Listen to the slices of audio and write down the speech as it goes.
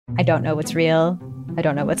I don't know what's real. I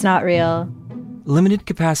don't know what's not real. Limited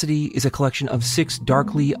Capacity is a collection of 6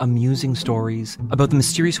 darkly amusing stories about the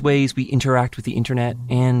mysterious ways we interact with the internet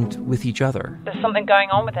and with each other. There's something going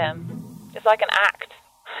on with him. It's like an act.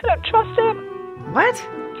 I don't trust him. What?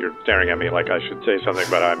 You're staring at me like I should say something,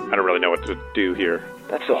 but I don't really know what to do here.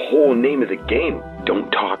 That's the whole name of the game. Don't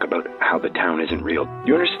talk about how the town isn't real.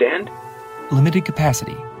 You understand? Limited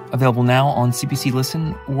Capacity, available now on CBC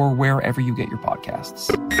Listen or wherever you get your podcasts.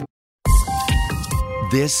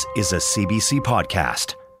 This is a CBC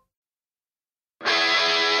podcast.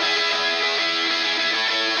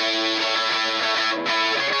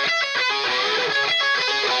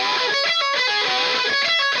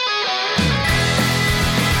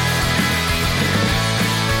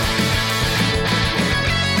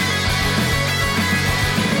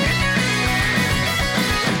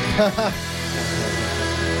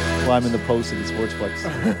 Well, I'm in the post of the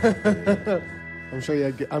Sportsplex.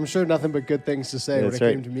 I'm sure nothing but good things to say when it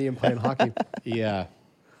came to me and playing hockey. Yeah.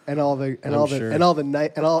 And the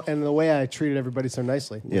way I treated everybody so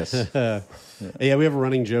nicely. Yes. Yeah, we have a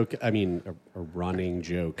running joke. I mean, a running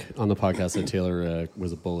joke on the podcast that Taylor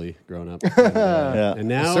was a bully growing up. And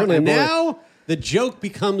now the joke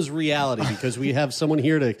becomes reality because we have someone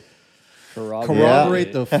here to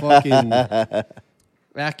corroborate the fucking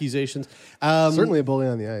accusations. Certainly a bully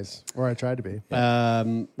on the ice, or I tried to be.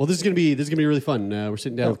 Well, this is gonna be really fun. We're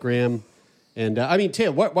sitting down with Graham, and I mean,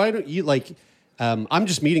 Taylor, why don't you like? I'm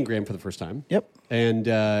just meeting Graham for the first time. Yep. And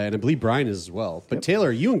I believe Brian is as well. But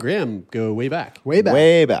Taylor, you and Graham go way back. Way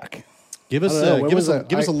back. Give us a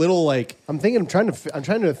little like. I'm trying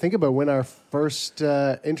to think about when our first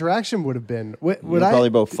interaction would have been. Probably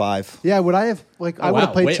about 5. Yeah, would I have I would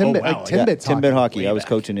have played Timbit Timbit hockey. I was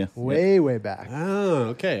coaching you. Way back.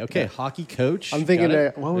 Oh, okay. Yeah. Hockey coach. I'm thinking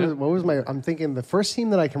I'm thinking the first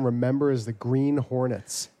team that I can remember is the Green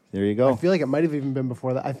Hornets. There you go. I feel like it might have even been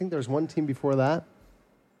before that. I think there was one team before that.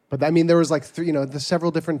 But I mean, there was like the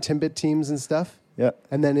several different Timbit teams and stuff. Yeah.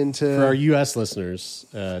 And then for our U.S. listeners,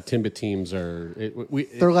 Timbit teams they're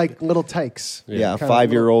like little tykes. Yeah,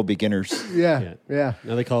 5-year-old beginners. Yeah. Now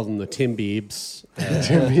they call them the Tim Beebs.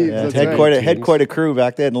 Had quite a crew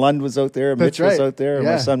back then. Lund was out there, Mitch was out there, and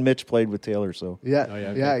my son Mitch played with Taylor. So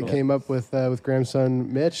I came up with Graham's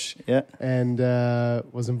son Mitch. Yeah. And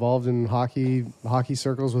was involved in hockey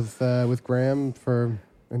circles with Graham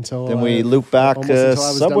until then we loop back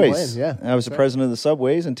Subways. Yeah, I was the president of the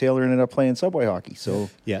Subways, and Taylor ended up playing Subway hockey. So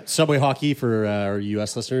Subway hockey for our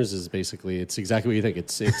U.S. listeners is basically it's exactly what you think.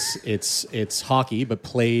 It's hockey, but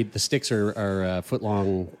played. The sticks are foot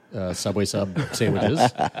long Subway sub sandwiches,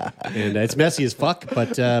 and it's messy as fuck,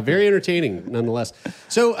 but very entertaining nonetheless.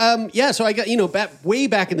 So so I got way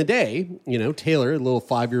back in the day, Taylor, a little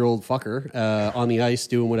 5-year-old fucker on the ice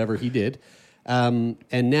doing whatever he did, and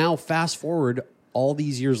now fast forward all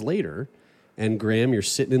these years later, and Graham, you're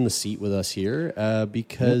sitting in the seat with us here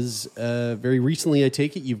because very recently, I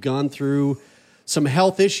take it, you've gone through some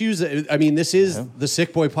health issues. I mean, this is the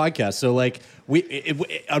Sick Boy podcast, so like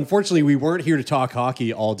unfortunately, we weren't here to talk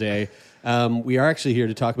hockey all day. We are actually here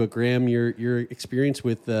to talk about, Graham, your experience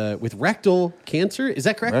with rectal cancer. Is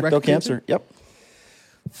that correct? Rectal cancer. Yep.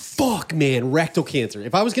 Fuck, man, rectal cancer.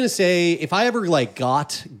 If I was going to say, if I ever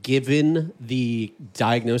got given the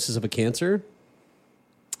diagnosis of a cancer,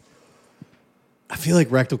 I feel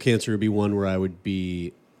like rectal cancer would be one where I would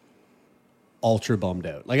be ultra bummed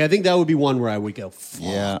out. Like, I think that would be one where I would go, fuck.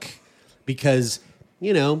 Yeah. Because,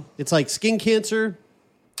 it's like skin cancer.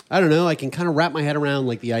 I don't know. I can kind of wrap my head around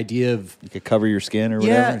the idea of... You could cover your skin or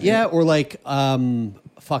whatever. Yeah. Or I don't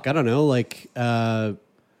know.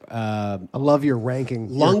 I love your ranking.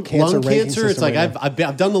 Lung cancer. It's like, right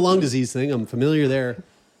I've done the lung disease thing. I'm familiar there.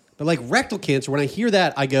 But rectal cancer, when I hear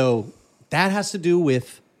that, I go, that has to do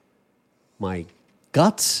with my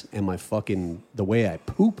guts and the way I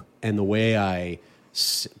poop and the way I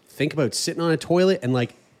think about sitting on a toilet, and I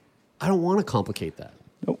don't want to complicate that.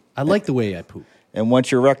 Nope. I like the way I poop. And once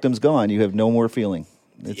your rectum's gone, you have no more feeling.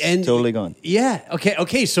 It's totally gone. Yeah.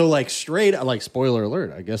 Okay. So straight, spoiler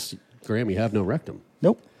alert, I guess, Graham, you have no rectum.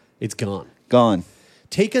 Nope. It's gone. Gone.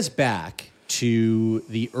 Take us back to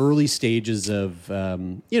the early stages of,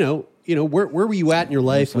 where were you at in your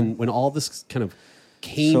life when all this kind of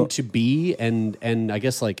came to be, and I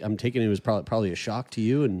guess I'm taking it was probably a shock to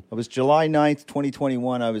you. And it was July 9th,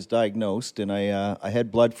 2021. I was diagnosed, and I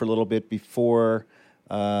had blood for a little bit before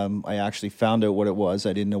I actually found out what it was.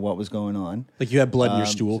 I didn't know what was going on. Like you had blood in your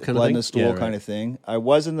stool kind of thing? Blood in the stool kind of thing. I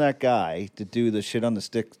wasn't that guy to do the shit on the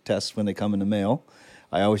stick tests when they come in the mail.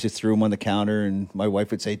 I always just threw them on the counter, and my wife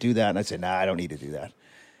would say, do that. And I'd say, nah, I don't need to do that.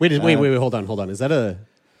 Wait, hold on. Is that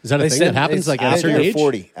Is that a They thing said that happens it's like at a After certain you're age?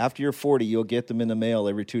 40, after you're 40, you'll get them in the mail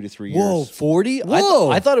every 2 to 3 years. Whoa, 40? Whoa.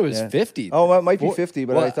 I thought it was Yeah. 50. Oh, well, it might be Four- 50,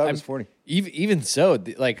 but well, I thought it was I'm- 40. Even so,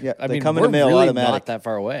 like, Yeah, I they mean, come in we're the mail really automatic. not that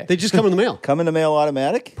far away. They just come in the mail. Come in the mail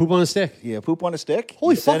automatic. Poop on a stick. Yeah, poop on a stick.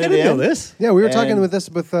 Holy You fuck, send I it didn't know in. this. Yeah, we were talking And- with this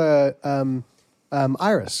with Iris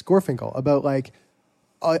Gorfinkel about like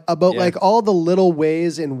all the little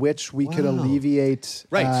ways in which we could alleviate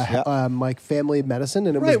Right. like family medicine,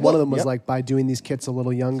 and it was Right, one of well, them was yep. like by doing these kits a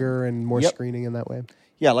little younger and more Yep. screening in that way.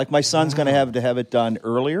 Yeah, like my son's going to have it done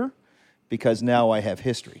earlier because now I have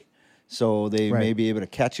history. So they Right. may be able to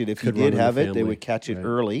catch it. If Could he run did in the have it, they family. would catch it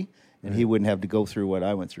early, and he wouldn't have to go through what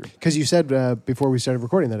I went through. Because you said before we started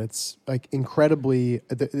recording that it's like incredibly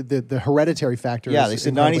the hereditary factor. Yeah, is they said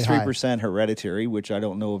incredibly high. 93% hereditary, which I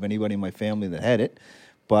don't know of anybody in my family that had it.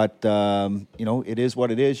 But, it is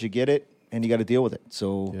what it is. You get it, and you got to deal with it.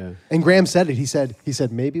 So, Yeah. And Graham said it. He said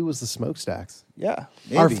maybe it was the smokestacks. yeah,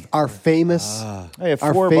 Our maybe. famous I have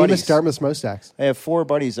our four famous buddies. Dartmouth smokestacks. I have 4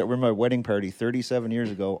 buddies that were in my wedding party 37 years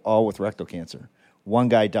ago, all with rectal cancer. One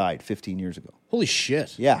guy died 15 years ago. Holy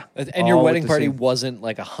shit. Yeah. And your All wedding with the party same- wasn't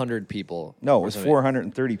like 100 people? No, it or was something?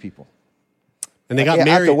 430 people. And they got Yeah,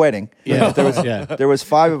 married at the wedding. Yeah. There was Yeah. there was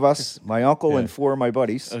 5 of us, my uncle Yeah. and 4 of my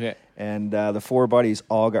buddies. Okay. And the 4 buddies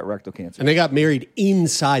all got rectal cancer. And they got married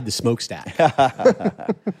inside the smokestack.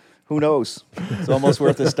 Who knows? It's almost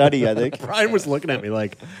worth a study, I think. Brian was looking at me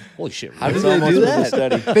like, holy shit. How did It's they almost do worth a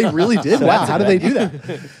that? study. They really did. Wow, how did they do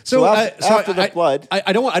that? So after the blood-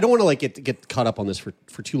 I don't want to like get caught up on this for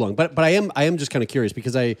too long, but I am just kind of curious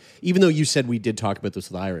because even though you said we did talk about this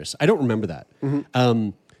with Iris, I don't remember that.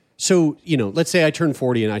 So let's say I turn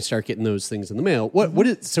 40 and I start getting those things in the mail. What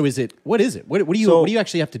is it? What do you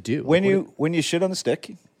actually have to do? When you shit on the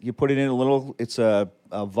stick, you put it in a little. It's a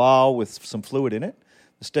vial with some fluid in it.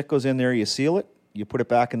 The stick goes in there. You seal it. You put it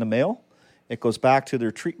back in the mail. It goes back to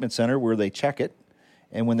their treatment center where they check it.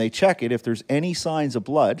 And when they check it, if there's any signs of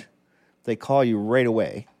blood, they call you right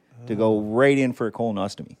away to go right in for a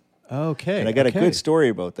colonostomy. Okay. And I got a good story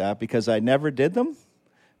about that because I never did them.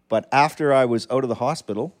 But after I was out of the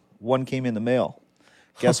hospital, one came in the mail.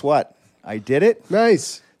 Guess what? I did it.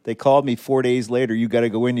 Nice. They called me 4 days later. You got to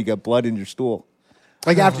go in. You got blood in your stool.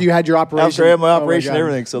 Like after you had your operation. After I had my Oh operation and God.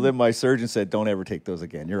 everything. So then my surgeon said, don't ever take those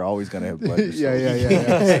again. You're always going to have blood in your Yeah, stool.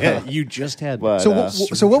 yeah. You just had But,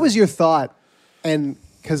 So what was your thought? And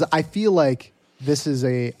because I feel like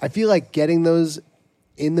I feel like getting those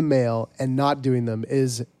in the mail and not doing them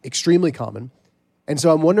is extremely common. And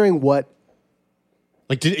so I'm wondering what,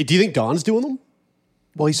 like, do you think Don's doing them?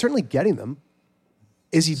 well, he's certainly getting them.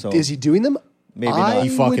 Is he So- doing them? Maybe not.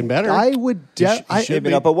 You fucking better. I would. Maybe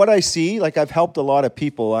not. But what I see, like I've helped a lot of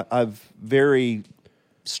people. I've very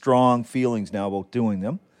strong feelings now about doing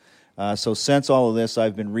them. So since all of this,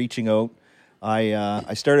 I've been reaching out.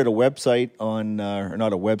 I started a website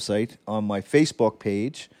on my Facebook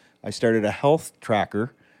page. I started a health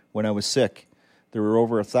tracker when I was sick. There were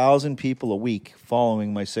over 1,000 people a week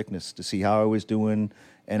following my sickness to see how I was doing.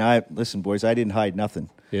 And listen, boys, I didn't hide nothing.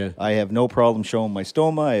 Yeah. I have no problem showing my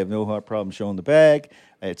stoma. I have no problem showing the bag.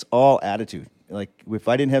 It's all attitude. Like if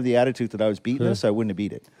I didn't have the attitude that I was beating this, I wouldn't have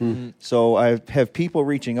beat it. Mm-hmm. So I have people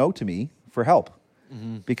reaching out to me for help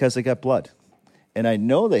because they got blood, and I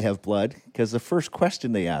know they have blood because the first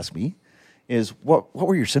question they ask me is, "What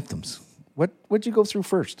were your symptoms? What'd you go through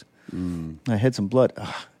first?" I had some blood.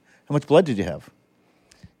 How much blood did you have?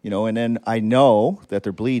 And then I know that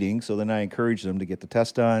they're bleeding, so then I encourage them to get the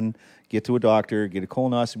test done, get to a doctor, get a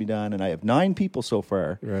colonoscopy done, and I have 9 people so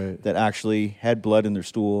far that actually had blood in their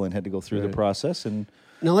stool and had to go through the process. And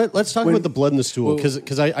Now let's talk about the blood in the stool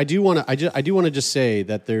because I do want to just say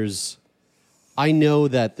that I know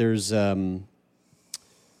that there's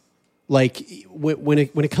like when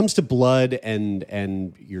it comes to blood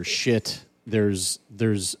and your shit, there's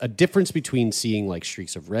a difference between seeing like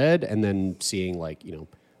streaks of red and then seeing like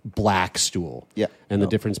black stool. Yeah. And the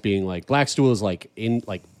difference being like black stool is like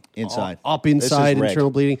inside. up This is inside, red.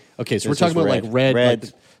 internal bleeding. Okay, so This we're talking is about red. like red, Red.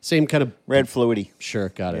 like the same kind of red fluidy. Sure,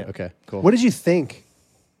 got it. Yeah. Okay, cool. What did you think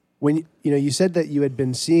when you said that you had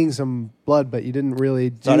been seeing some blood, but you didn't really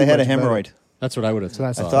do Thought I had a much about hemorrhoid. it? That's what I would have So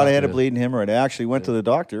that's I Oh, thought I had a yeah. bleeding hemorrhoid. I actually went to the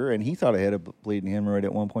doctor, and he thought I had a bleeding hemorrhoid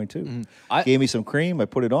at 1.2. Gave me some cream. I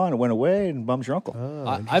put it on. It went away, and bum's your uncle.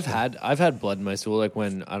 I've had blood in my stool like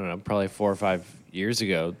when I don't know, probably 4 or 5 years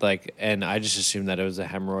ago. Like, and I just assumed that it was a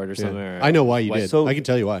hemorrhoid or something. Or I know why you Why- did. so- I can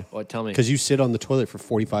tell you why. What? Tell me. Because you sit on the toilet for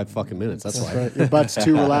 45 fucking minutes. That's why. Right, your butt's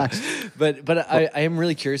too relaxed. But I am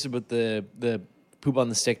really curious about the poop on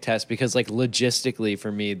the stick test because like logistically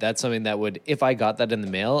for me, that's something that would, if I got that in the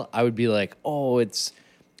mail, I would be like, oh, it's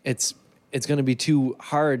it's going to be too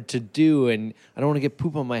hard to do, and I don't want to get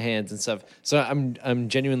poop on my hands and stuff. So I'm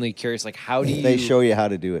genuinely curious, like, how do you? They show you how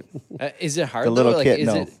to do it. Is it hard? The little though? Like, kit, is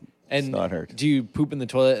no. It, and It's not hard. Do you poop in the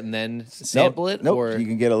toilet and then sample it? Nope. Or You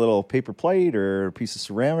can get a little paper plate or a piece of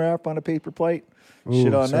saran wrap on a paper plate. Ooh,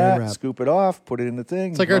 Shit on saran that. wrap. Scoop it off. Put it in the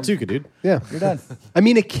thing. It's like Artuka, dude. Yeah. You're done. I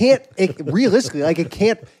mean, realistically, like it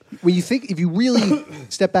can't, when you think, if you really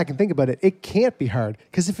step back and think about it, it can't be hard.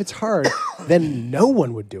 Because if it's hard, then no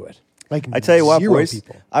one would do it. Like, I tell you what, zero boys,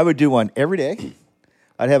 people. I would do one every day.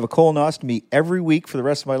 I'd have a colonoscopy every week for the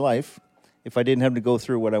rest of my life if I didn't have to go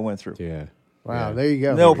through what I went through. Yeah. Wow, Yeah. there you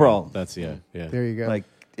go. No problem. That's yeah. There you go. Like,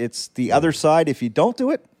 it's the other side. If you don't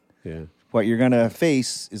do it, Yeah. what you're going to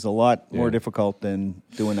face is a lot more Yeah. difficult than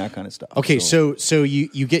doing that kind of stuff. Okay, so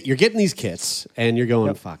you're getting these kits and you're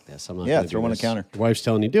going, fuck this. I'm not. Yeah, gonna throw do on the this. counter. Your wife's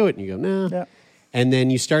telling you to do it, and you go, no. Yeah. And then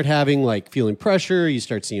you start having like feeling pressure. You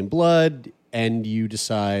start seeing blood, and you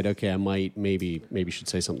decide, okay, I might maybe should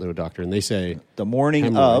say something to a doctor. And they say the morning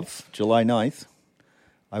hemorrhoid. of July 9th,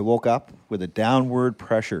 I woke up with a downward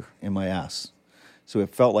pressure in my ass. So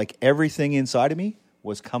it felt like everything inside of me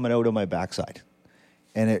was coming out of my backside.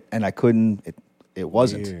 And I couldn't, it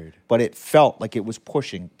wasn't. Weird. But it felt like it was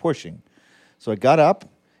pushing. So I got up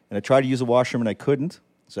and I tried to use the washroom and I couldn't.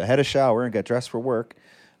 So I had a shower and got dressed for work.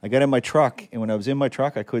 I got in my truck, and when I was in my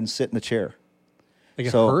truck, I couldn't sit in the chair. Like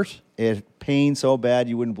it So hurt? It pained so bad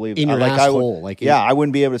you wouldn't believe it. In your I asshole, like yeah, I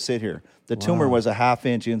wouldn't be able to sit here. The tumor was a half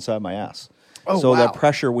inch inside my ass. So that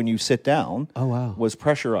pressure when you sit down was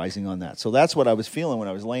pressurizing on that. So that's what I was feeling when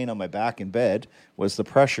I was laying on my back in bed, was the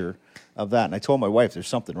pressure of that. And I told my wife, there's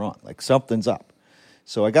something wrong, like something's up.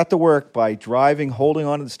 So I got to work by driving, holding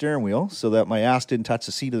onto the steering wheel so that my ass didn't touch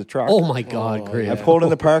the seat of the truck. Oh my God, great. I pulled in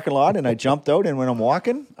the parking lot and I jumped out, and when I'm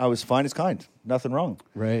walking, I was fine as kind. Nothing wrong.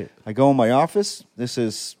 Right. I go in my office. This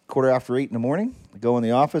is 8:15 in the morning. I go in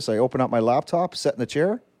the office. I open up my laptop, sit in the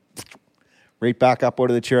chair, right back up out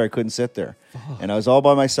of the chair. I couldn't sit there. And I was all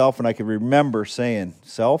by myself, and I could remember saying,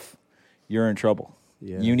 "Self, you're in trouble.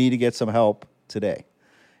 Yeah. You need to get some help today."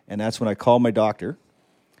 And that's when I called my doctor.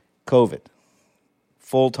 COVID.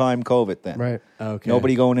 Full-time COVID then. Right. Okay.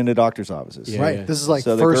 Nobody going into doctor's offices. Yeah, right. yeah. This is like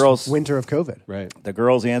So the first girls- winter of COVID. Right. The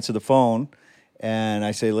girls answer the phone, and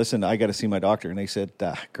I say, "Listen, I got to see my doctor." And they said,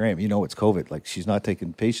 "Graham, you know it's COVID. Like, she's not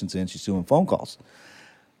taking patients in; she's doing phone calls."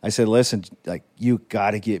 I said, "Listen, like, you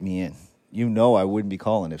got to get me in. You know I wouldn't be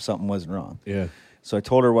calling if something wasn't wrong." Yeah. So I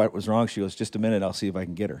told her what was wrong. She goes, "Just a minute, I'll see if I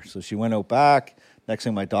can get her." So she went out back. Next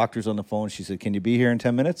thing, my doctor's on the phone. She said, "Can you be here in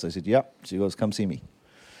 10 minutes?" I said, "Yep." She goes, "Come see me."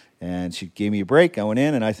 And she gave me a break. I went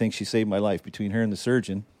in, and I think she saved my life. Between her and the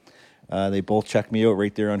surgeon, they both checked me out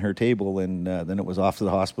right there on her table, and then it was off to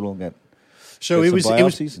the hospital and got. So got it some was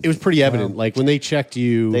biopsies. it was pretty evident. Like when they checked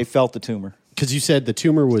you, They felt the tumor, because you said the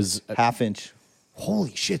tumor was half inch.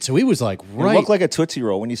 holy shit. So it was like It right, looked like a Tootsie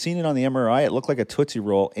Roll. When you seen it on the MRI, it looked like a Tootsie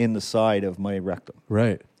Roll in the side of my rectum.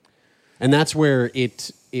 right, and that's where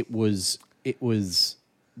it was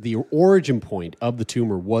the origin point of the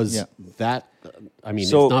tumor was Yeah. that. I mean,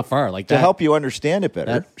 So it's not far. Like to that, help you understand it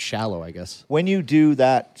better, that shallow, I guess. when you do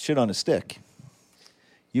that shit on a stick,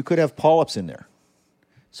 you could have polyps in there.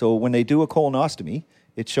 So when they do a colonoscopy,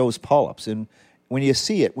 it shows polyps. And when you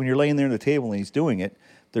see it, when you're laying there on the table and he's doing it,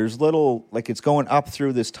 there's little, like it's going up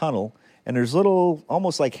through this tunnel, and there's little,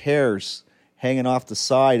 almost like hairs hanging off the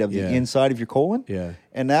side of the Yeah. inside of your colon. Yeah.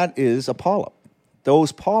 And that is a polyp.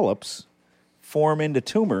 Those polyps form into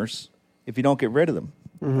tumors if you don't get rid of them.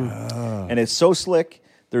 And it's so slick,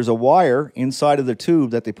 there's a wire inside of the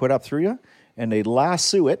tube that they put up through you, and they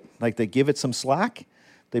lasso it, like they give it some slack.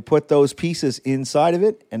 They put those pieces inside of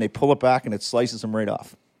it, and they pull it back, and it slices them right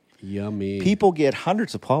off. Yummy. People get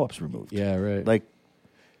hundreds of polyps removed. Yeah, right. Like,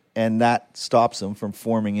 and that stops them from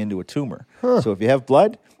forming into a tumor. So if you have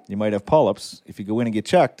blood, you might have polyps. If you go in and get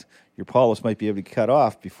checked, your polyps might be able to get cut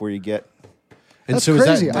off before you get. And That's so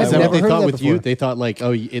crazy. is I've that never what they heard thought that with you? before. They thought like,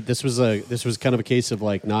 oh, this was kind of a case of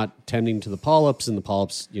like not tending to the polyps, and the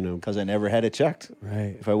polyps, Because I never had it checked.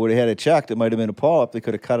 Right. If I would have had it checked, it might have been a polyp. They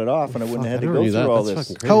could have cut it off, and I wouldn't have had to go through all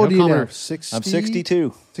this. How old are you common now? are- 60? I'm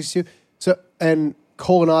 62. 62. So, and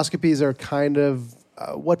colonoscopies are kind of,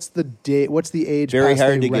 what's the date? What's the age? Very past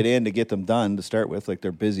hard they to get in to get them done to start with. Like,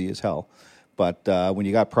 they're busy as hell. But when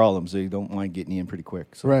you got problems, they don't mind getting you in pretty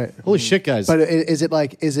quick. So. Right. Holy shit, guys! But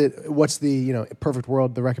what's the, perfect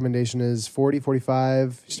world? The recommendation is 40,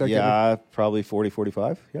 45? You start Yeah, probably 40,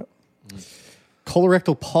 45. Yep.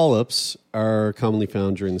 Colorectal polyps are commonly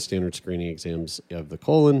found during the standard screening exams of the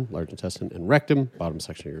colon, large intestine, and rectum, bottom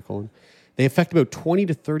section of your colon. They affect about 20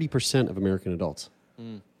 to 30% of American adults. Here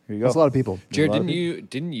you go. That's a lot of people. Jared, lot of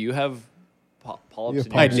didn't you have polyps. You in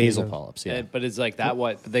have I your had nasal nose. polyps, yeah. But it's like that.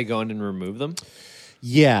 What? But they go in and remove them.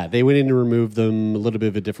 Yeah, they went in to remove them. A little bit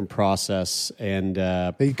of a different process, and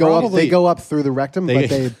They go up through the rectum,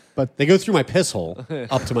 but they go through my piss hole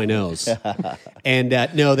up to my nose, and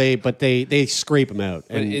they scrape them out.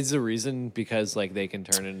 But And is the reason because like they can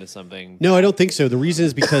turn into something? no, I don't think so. The reason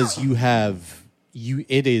is because you can't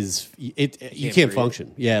breathe.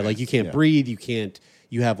 function. Yeah, like you can't breathe.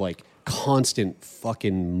 You have like constant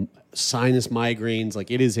fucking sinus migraines.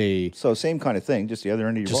 Like it is So same kind of thing, just the other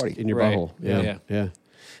end of your just body. in your Right. butthole. Yeah. Yeah.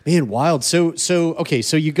 Man, wild. So okay.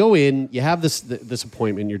 So you go in, you have this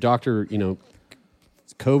appointment. Your doctor,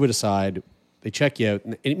 COVID aside, they check you out,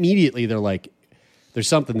 and immediately they're like, "There's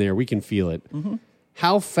something there. We can feel it." Mm-hmm.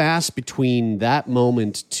 How fast between that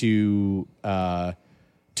moment to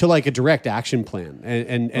like a direct action plan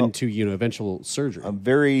and to eventual surgery? I'm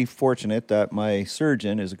very fortunate that my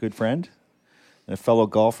surgeon is a good friend and a fellow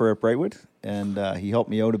golfer at Brightwood, and he helped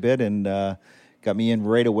me out a bit and got me in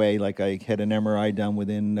right away. Like I had an MRI done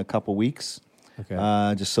within a couple weeks,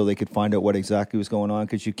 just so they could find out what exactly was going on,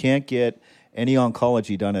 because you can't get any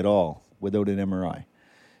oncology done at all without an MRI.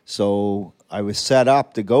 So I was set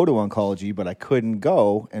up to go to oncology, but I couldn't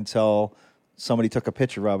go until somebody took a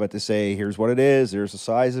picture of it to say, here's what it is, there's the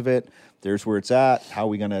size of it, there's where it's at, how are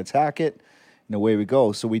we going to attack it, and away we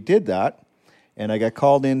go. So we did that, and I got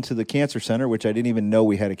called into the cancer center, which I didn't even know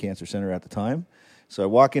we had a cancer center at the time. So I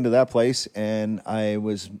walk into that place, and I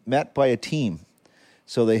was met by a team.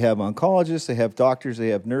 So they have oncologists, they have doctors, they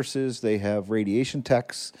have nurses, they have radiation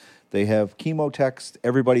techs, they have chemo techs,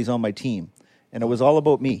 everybody's on my team. And it was all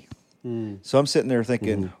about me. So I'm sitting there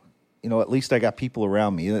thinking, at least I got people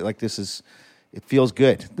around me. Like it feels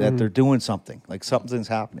good that they're doing something, like something's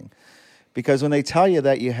happening. Because when they tell you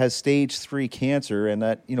that you have stage 3 cancer and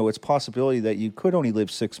that, it's possibility that you could only live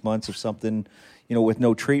 6 months if something, with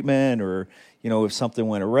no treatment, or, if something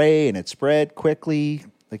went awry and it spread quickly,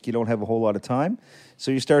 like you don't have a whole lot of time. So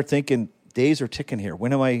you start thinking, days are ticking here.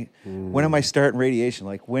 When am I starting radiation?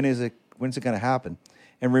 Like, when's it going to happen?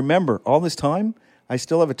 And remember, all this time, I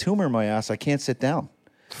still have a tumor in my ass. I can't sit down.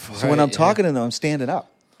 So when I'm talking to them, I'm standing up.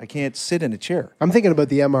 I can't sit in a chair. I'm thinking about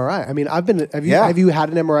the MRI. I mean, have you had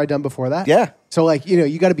an MRI done before that? Yeah. So like,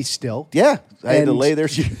 you got to be still. Yeah. I had to And lay there.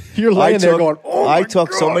 You're laying there going, oh my I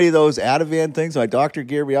took God. so many of those Ativan things. My doctor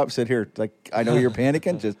geared me up and said, here, like, I know you're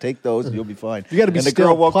panicking. Just take those and you'll be fine. You gotta be and the still,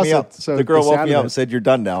 girl woke plus me up. it, so The girl the woke sound me of up it. and said, you're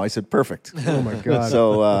done now. I said, perfect. Oh my God.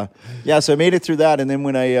 So, so I made it through that. And then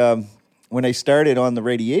when I started on the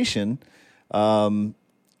radiation,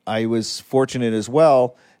 I was fortunate as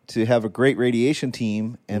well to have a great radiation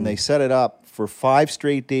team, and they set it up for 5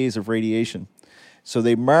 straight days of radiation. So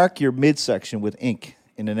they mark your midsection with ink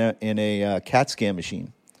in a CAT scan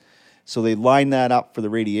machine. So they line that up for the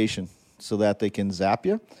radiation so that they can zap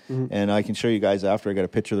you. And I can show you guys after. I got a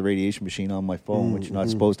picture of the radiation machine on my phone, which you're not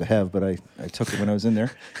supposed to have, but I took it when I was in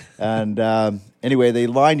there. And anyway, they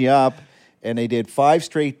line you up, and they did 5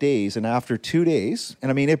 straight days. And after 2 days, and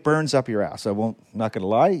I mean, it burns up your ass. Not going to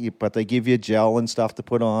lie, but they give you gel and stuff to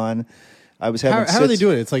put on. I was having. How are they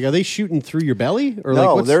doing it? It's like, are they shooting through your belly, or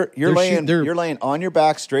no? like You're laying on your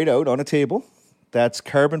back straight out on a table. That's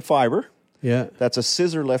carbon fiber. Yeah. That's a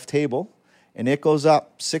scissor lift table, and it goes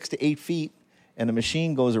up 6 to 8 feet, and the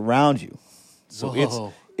machine goes around you.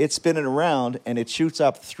 So it's spinning around, and it shoots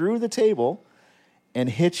up through the table and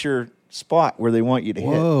hits your spot where they want you to hit.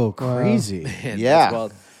 Whoa, crazy! Man, Yeah. that's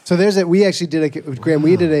wild. So we actually did Graham.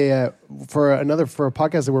 We did for a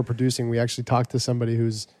podcast that we're producing. We actually talked to somebody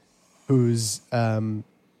who's he's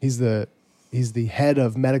the head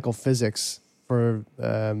of medical physics for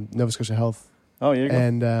Nova Scotia Health. Oh, yeah.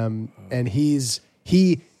 And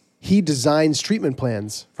he designs treatment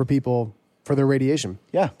plans for people for their radiation.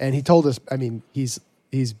 Yeah. And he told us. I mean, he's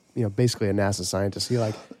basically a NASA scientist. He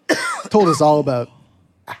told us all about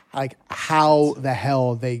like how the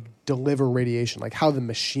hell they deliver radiation, like how the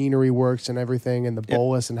machinery works and everything, and the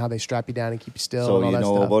bolus and how they strap you down and keep you still. So and all you that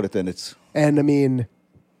know stuff. about it, then it's. And I mean,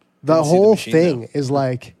 the Didn't see the whole machine, thing though. is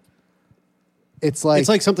like, it's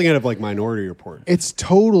like something out of like Minority Report. it's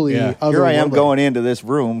totally. Yeah. Here I am otherworldly. going into this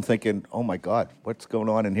room thinking, oh my God, what's going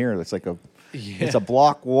on in here? It's like it's a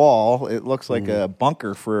block wall. It looks like a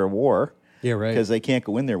bunker for a war. Yeah, right. Because they can't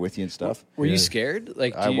go in there with you and stuff. Were you scared?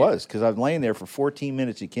 Like I was, because I'm laying there for 14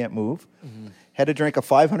 minutes. You can't move. Had to drink a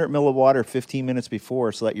 500 ml of water 15 minutes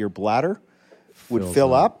before so that your bladder would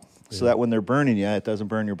fill up so that when they're burning you, it doesn't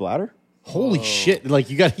burn your bladder. Holy shit! Like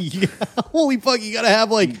you got holy fuck! You got to have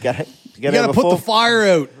like You gotta you got have to a put full- the fire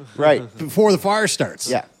out Right. before the fire starts.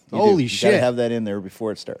 Yeah. you Holy do. shit! You gotta have that in there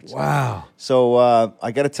before it starts. Wow. So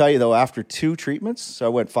I got to tell you, though, after 2 treatments, so I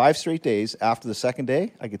went 5 straight days. After the second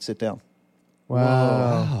day, I could sit down.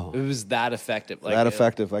 Wow. It was that effective. Like that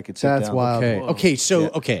effective. I could sit That's down. wild.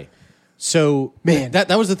 So Man. that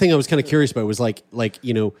was the thing I was kind of curious about was like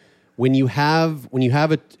when you have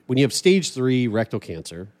stage 3 rectal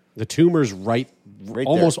cancer, the tumor's right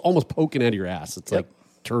almost poking out of your ass. It's like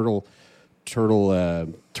turtle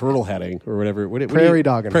heading or whatever. Prairie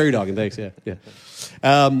dogging. Prairie dogging. Thanks. Yeah.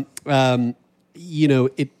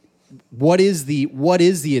 What is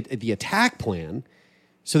the attack plan?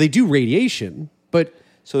 So they do radiation, but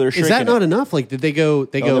So they're is that shrinking not it. enough? Like, did they go?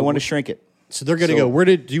 They want to shrink it. So they're going to go. We're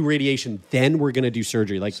going to do radiation, then we're going to do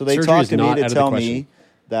surgery. Like, So they surgery talked is to me not to out of tell the question. me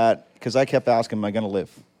that, because I kept asking, am I going to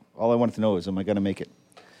live? All I wanted to know is, am I going to make it?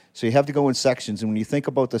 So you have to go in sections. And when you think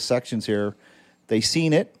about the sections here, they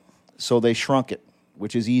seen it, so they shrunk it,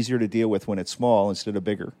 which is easier to deal with when it's small instead of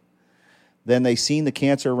bigger. Then they seen the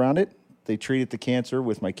cancer around it. They treated the cancer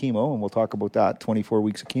with my chemo, and we'll talk about that, 24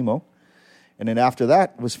 weeks of chemo. And then after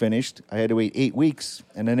that was finished, I had to wait 8 weeks,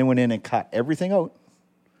 and then they went in and cut everything out,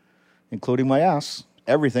 including my ass,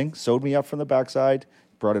 everything, sewed me up from the backside,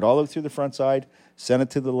 brought it all the way through the front side, sent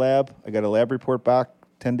it to the lab. I got a lab report back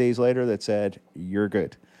 10 days later that said, you're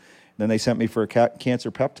good. Then they sent me for a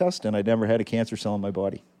cancer pep test, and I never had a cancer cell in my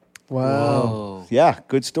body. Wow. Yeah,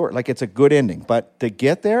 good story. Like, it's a good ending. But to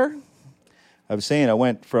get there, I was saying I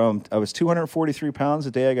was 243 pounds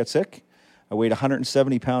the day I got sick. I weighed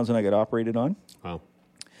 170 pounds when I got operated on. Wow.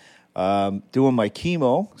 Doing my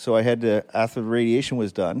chemo, so I had to, after the radiation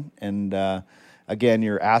was done, and again,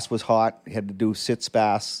 your ass was hot, you had to do sitz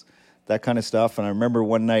baths, that kind of stuff. And I remember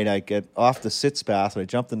one night I get off the sitz bath, and I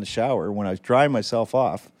jumped in the shower. When I was drying myself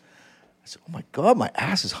off, I said, oh my God, my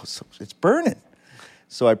ass it's burning.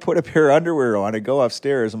 So I put a pair of underwear on and go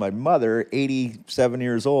upstairs, and my mother, 87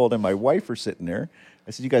 years old, and my wife are sitting there.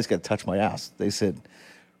 I said, you guys got to touch my ass. They said,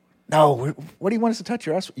 no, what do you want us to touch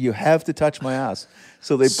your ass? You have to touch my ass.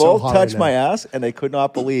 So they So both hot touched right my now. ass, and they could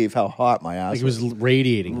not believe how hot my ass Like, it was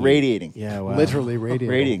radiating. Radiating. Yeah, wow. Literally radiating.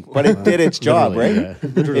 Radiating. But it did its job, right? Literally, yeah.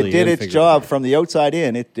 Literally It did and its figuratively. job from the outside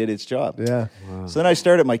in. It did its job. Yeah. So then I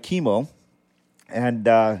started my chemo,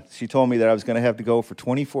 and she told me that I was going to have to go for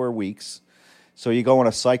 24 weeks. So you go on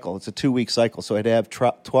a cycle. It's a 2-week cycle. So I had to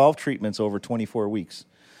have 12 treatments over 24 weeks.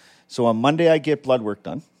 So on Monday, I get blood work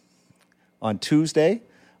done. On Tuesday,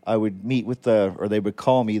 I would meet with they would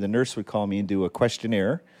call me, the nurse would call me and do a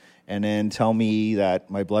questionnaire and then tell me that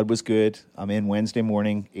my blood was good. I'm in Wednesday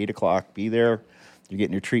morning, 8 o'clock. Be there. You're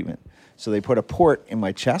getting your treatment. So they put a port in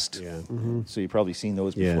my chest. Yeah. Mm-hmm. So you've probably seen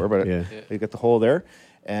those Yeah, before, but yeah. they got the hole there.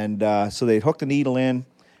 And so they'd hook the needle in,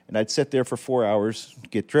 and I'd sit there for 4 hours,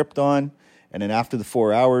 get dripped on. And then after the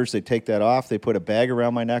 4 hours, they take that off. They put a bag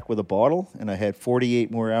around my neck with a bottle, and I had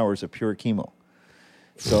 48 more hours of pure chemo.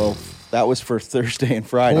 So that was for Thursday and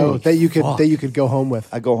Friday. Oh, that you could go home with.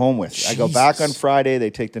 I go home with. I go back on Friday. They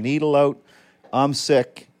take the needle out. I'm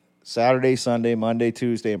sick Saturday, Sunday, Monday,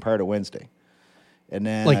 Tuesday, and part of Wednesday. And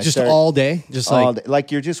then Like, I just start- all day? Just all like day.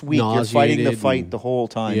 Like, you're just weak. You're fighting the nauseated fight and- the whole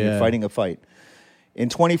time. Yeah. You're fighting a fight. In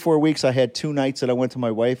 24 weeks, I had 2 nights that I went to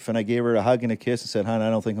my wife, and I gave her a hug and a kiss and said, hon, I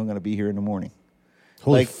don't think I'm going to be here in the morning.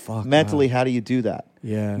 Holy Like, fuck. mentally, wow. how do you do that?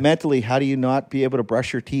 Yeah. Mentally, how do you not be able to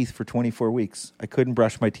brush your teeth for 24 weeks? I couldn't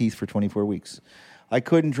brush my teeth for 24 weeks. I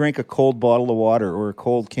couldn't drink a cold bottle of water or a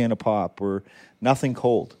cold can of pop or nothing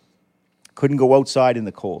cold. Couldn't go outside in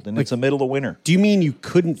the cold, and it's the middle of winter. Do you mean you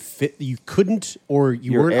couldn't fit? You couldn't, or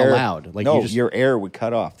you weren't air, allowed? Like, no, you just, your air would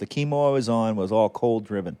cut off. The chemo I was on was all cold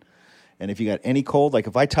driven. And if you got any cold, like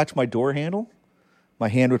if I touched my door handle, my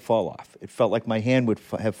hand would fall off. It felt like my hand would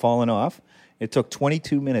have fallen off. It took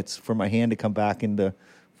 22 minutes for my hand to come back into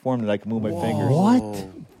form that I could move my fingers. What?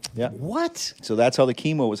 Yeah. What? So that's how the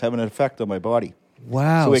chemo was having an effect on my body.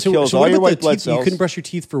 Wow. So it kills all what your about white the blood teeth? You cells. couldn't brush your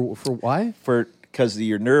teeth for why? Because of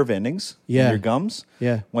your nerve endings, in Yeah. your gums.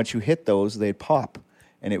 Yeah. Once you hit those, they'd pop,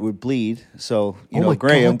 and it would bleed. So Oh my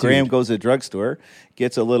Graham God, dude. goes to the drugstore,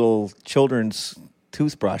 gets a little children's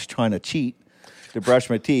toothbrush, trying to cheat to brush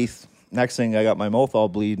my teeth. Next thing, I got my mouth all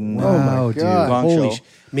bleeding. Oh my Wow, dude. God. Gong Holy show. sh-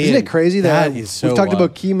 man, Isn't it crazy that is so we've talked wild.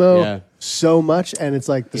 about chemo Yeah. so much, and it's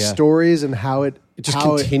like the Yeah. stories and how it just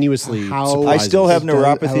how continuously how surprises I still have it does-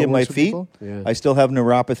 how neuropathy it in my works with feet. people. Yeah. I still have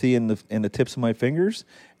neuropathy in the tips of my fingers.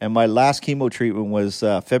 And my last chemo treatment was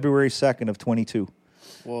February 2nd of 22.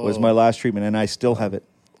 Was my last treatment, and I still have it.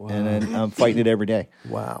 And then I'm fighting it every day.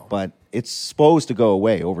 Wow. But it's supposed to go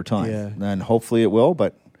away over time. Yeah. And hopefully it will.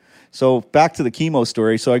 But so back to the chemo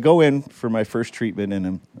story. So I go in for my first treatment,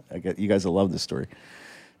 and you guys will love this story.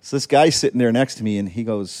 So this guy's sitting there next to me, and he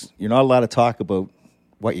goes, "You're not allowed to talk about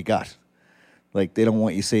what you got." Like they don't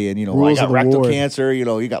want you saying, I Rules got of the rectal ward. cancer,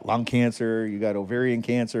 you got lung cancer, you got ovarian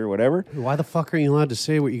cancer, whatever. Why the fuck are you allowed to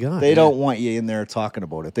say what you got? They don't want you in there talking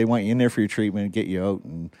about it. They want you in there for your treatment and get you out.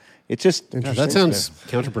 And it's just Yeah, that sounds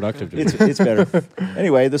counterproductive to me. it's better.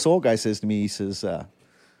 Anyway, this old guy says to me, he says,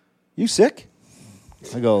 "You sick?"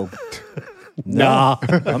 I go, "No,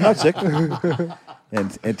 I'm not sick."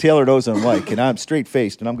 And Taylor knows I'm like, and I'm straight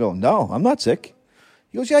faced, and I'm going, "No, I'm not sick."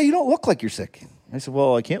 He goes, "Yeah, you don't look like you're sick." I said,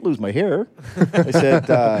 "Well, I can't lose my hair." I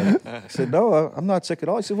said, "No, I'm not sick at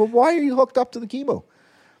all." He said, "Well, why are you hooked up to the chemo?"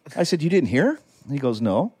 I said, "You didn't hear?" He goes,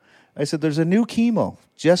 "No." I said, "There's a new chemo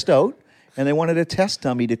just out, and they wanted a test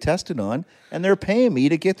dummy to test it on, and they're paying me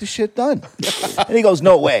to get the shit done." And he goes,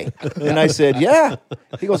 "No way." And I said, "Yeah."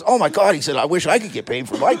 He goes, "Oh my God." He said, "I wish I could get paid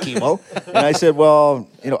for my chemo." And I said, "Well,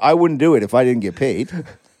 I wouldn't do it if I didn't get paid."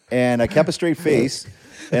 And I kept a straight face.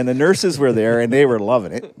 And the nurses were there, and they were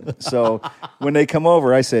loving it. So when they come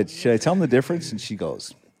over, I said, "Should I tell them the difference?" And she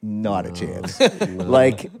goes, "Not a chance.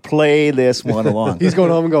 Like, play this one along." He's going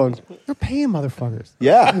home and going, "They're paying motherfuckers."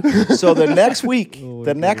 Yeah. So the next week,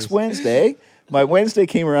 next Wednesday, my Wednesday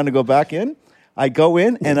came around to go back in. I go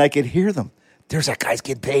in, and I could hear them. "There's that guy's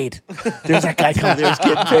getting paid. There's that guy coming there's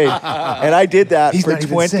getting paid." And I did that for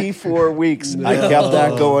 24 weeks. I kept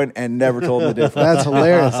that going and never told them the difference. That's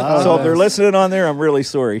hilarious. So if they're listening on there, I'm really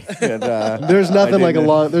sorry. And, there's nothing like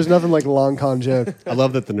a long con joke. I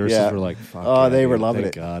love that the nurses were like, fuck "Oh, yeah, they were dude, loving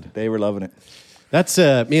thank it. God. They were loving it." That's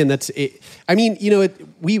man. That's it. I mean,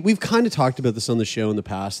 we've kind of talked about this on the show in the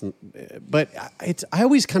past, but I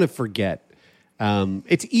always kind of forget.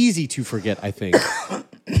 It's easy to forget, I think,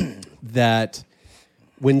 that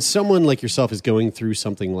when someone like yourself is going through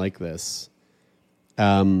something like this,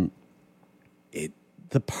 the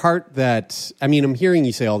part that, I mean, I'm hearing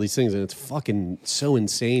you say all these things and it's fucking so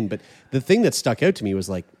insane, but the thing that stuck out to me was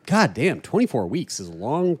like, God damn, 24 weeks is a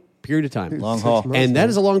long period of time. Long haul. And that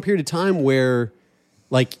is a long period of time where,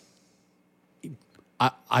 like,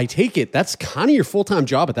 I take it that's kind of your full-time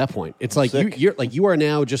job at that point. It's like you're like, you are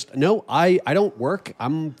now just, no, I don't work.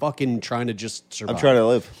 I'm fucking trying to just survive. I'm trying to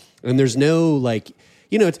live. And there's no like,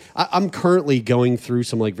 I'm currently going through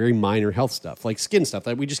some like very minor health stuff, like skin stuff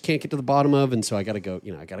that we just can't get to the bottom of. And so I got to go,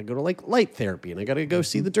 I got to go to like light therapy, and I got to go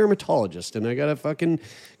see the dermatologist, and I got to fucking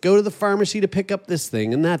go to the pharmacy to pick up this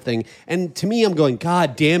thing and that thing. And to me, I'm going,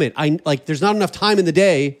 God damn it. There's not enough time in the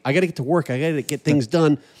day. I got to get to work. I got to get things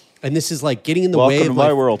done. And this is like getting in the way Welcome of to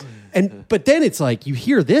my world. But then it's like you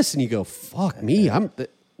hear this and you go, fuck me.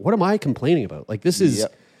 What am I complaining about? Like this is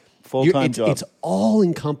full-time job. It's all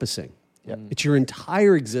encompassing. Yep. It's your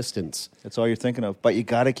entire existence. That's all you're thinking of. But you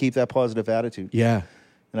got to keep that positive attitude. Yeah.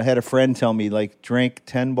 And I had a friend tell me, like, drink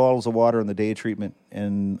 10 bottles of water on the day of treatment.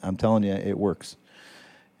 And I'm telling you, it works.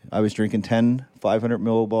 I was drinking 10 500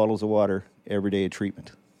 ml bottles of water every day of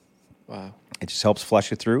treatment. Wow. It just helps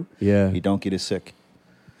flush it through. Yeah. You don't get as sick.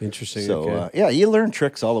 Interesting. So, okay. you learn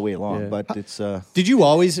tricks all the way along. Yeah. But it's... were you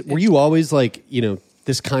always like,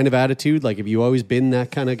 this kind of attitude? Like, have you always been that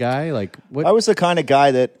kind of guy? Like, what? I was the kind of guy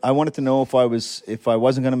that I wanted to know if I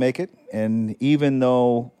wasn't going to make it. And even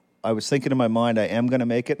though I was thinking in my mind I am going to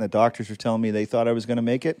make it, and the doctors were telling me they thought I was going to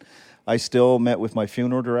make it, I still met with my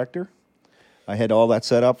funeral director. I had all that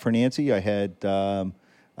set up for Nancy. I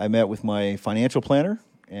met with my financial planner,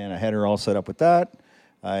 and I had her all set up with that.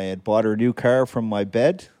 I had bought her a new car from my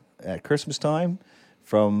bed at Christmas time.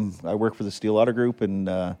 I work for the Steel Auto Group, and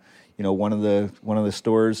one of the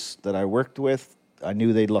stores that I worked with, I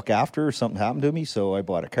knew they'd look after her if something happened to me, so I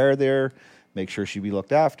bought a car there, make sure she'd be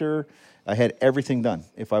looked after. I had everything done.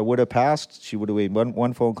 If I would have passed, she would have made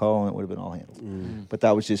one phone call and it would have been all handled. But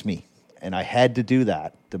that was just me. And I had to do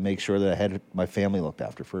that to make sure that I had my family looked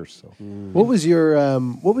after first. So, What was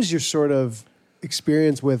your sort of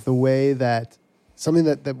experience with the way that something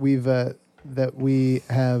that we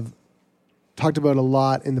have talked about a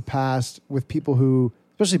lot in the past with people who,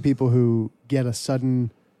 especially people who get a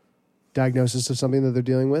sudden diagnosis of something that they're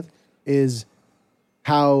dealing with, is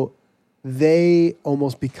how they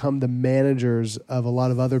almost become the managers of a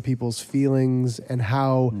lot of other people's feelings, and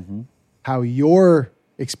how your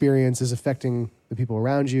experience is affecting the people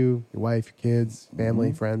around you, your wife, your kids,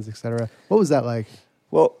 family, friends, etc. What was that like?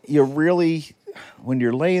 well, when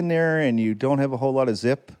you're laying there and you don't have a whole lot of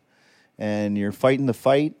zip, and you're fighting the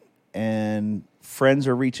fight, and friends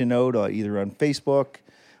are reaching out either on Facebook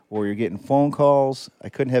or you're getting phone calls. I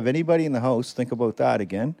couldn't have anybody in the house. Think about that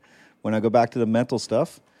again. When I go back to the mental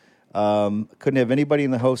stuff, couldn't have anybody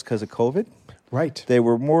in the house because of COVID. Right. They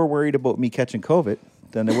were more worried about me catching COVID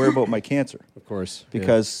than they were about my cancer. Of course.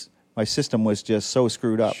 Because my system was just so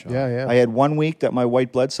screwed up. Yeah. I had 1 week that my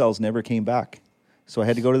white blood cells never came back. So I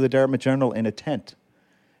had to go to the Dartmouth General in a tent.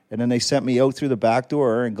 And then they sent me out through the back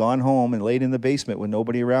door and gone home and laid in the basement with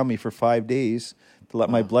nobody around me for 5 days to let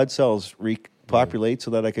my blood cells repopulate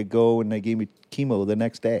so that I could go, and they gave me chemo the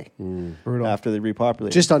next day after they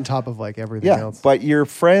repopulated. Just on top of like everything else. But your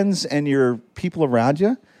friends and your people around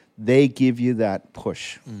you, they give you that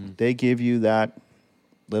push. They give you that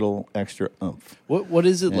little extra oomph. What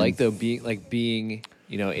is it like though, being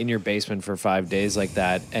in your basement for 5 days like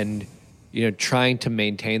that, and trying to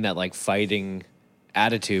maintain that like fighting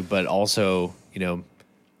attitude, but also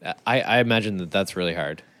I imagine that's really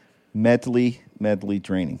hard. Mentally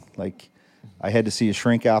draining. Like, I had to see a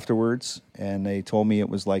shrink afterwards, and they told me it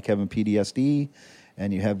was like having PTSD,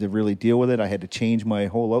 and you have to really deal with it. I had to change my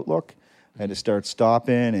whole outlook. I had to start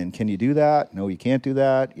stopping, and can you do that? No, you can't do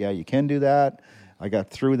that. Yeah, you can do that. I got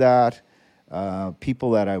through that.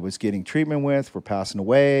 People that I was getting treatment with were passing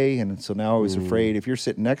away, and so now I was afraid. If you're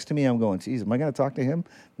sitting next to me, I'm going, geez, am I going to talk to him?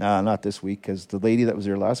 Nah, not this week, because the lady that was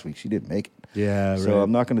there last week, she didn't make it. Yeah, so right.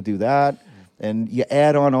 I'm not going to do that. And you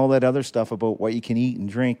add on all that other stuff about what you can eat and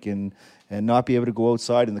drink, and not be able to go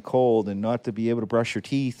outside in the cold, and not to be able to brush your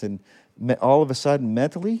teeth, and all of a sudden,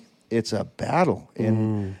 mentally, it's a battle.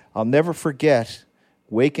 And I'll never forget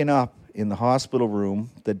waking up in the hospital room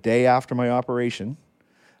the day after my operation.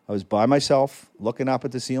 I was by myself, looking up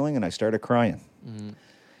at the ceiling, and I started crying.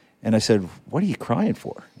 And I said, what are you crying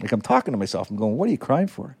for? Like, I'm talking to myself. I'm going, what are you crying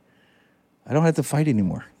for? I don't have to fight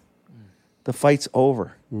anymore. The fight's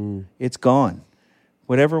over. It's gone.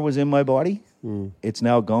 Whatever was in my body, it's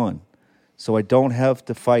now gone. So I don't have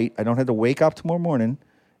to fight. I don't have to wake up tomorrow morning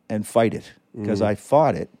and fight it, because I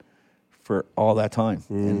fought it for all that time.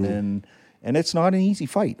 And it's not an easy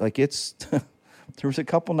fight. Like, it's... There was a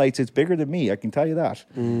couple nights, it's bigger than me, I can tell you that.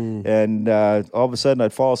 And all of a sudden,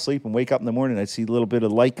 I'd fall asleep and wake up in the morning, I'd see a little bit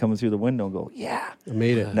of light coming through the window and go, yeah, I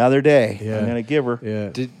made it. Another day. Yeah. I'm going to give her. Yeah.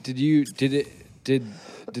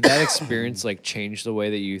 Did that experience like change the way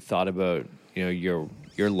that you thought about your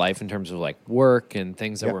life in terms of like work and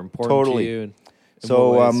things that were important to you? And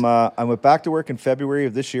so I went back to work in February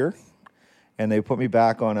of this year, and they put me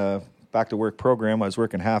back on a back to work program. I was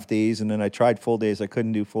working half days, and then I tried full days. I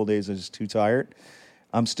couldn't do full days. I was just too tired.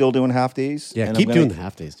 I'm still doing half days. Yeah, keep doing the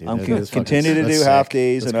half days, dude. I'm continue to do half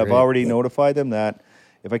days, and I've already notified them that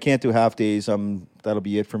if I can't do half days, that'll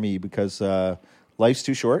be it for me, because life's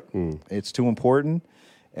too short. It's too important.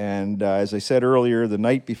 And as I said earlier, the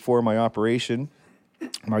night before my operation,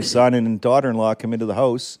 my son and daughter-in-law come into the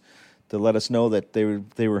house to let us know that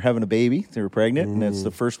they were having a baby. They were pregnant, and it's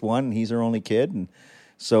the first one, and he's their only kid. And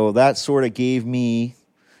so that sort of gave me,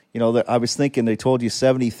 that I was thinking, they told you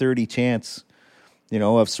 70-30 chance,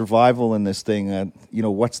 of survival in this thing.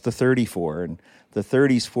 What's the 30 for? And the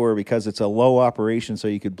 30's for because it's a low operation, so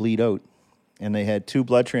you could bleed out. And they had 2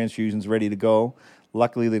 blood transfusions ready to go.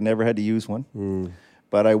 Luckily, they never had to use one.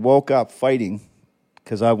 But I woke up fighting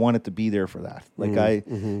because I wanted to be there for that. Like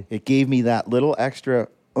it gave me that little extra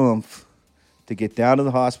oomph to get down to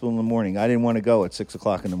the hospital in the morning. I didn't want to go at 6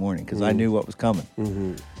 o'clock in the morning because I knew what was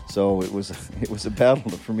coming. So it was a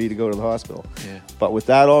battle for me to go to the hospital. Yeah. But with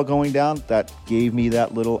that all going down, that gave me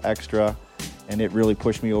that little extra, and it really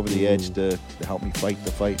pushed me over the edge to help me fight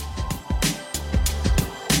the fight.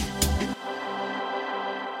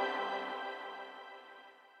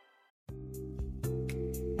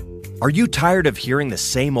 Are you tired of hearing the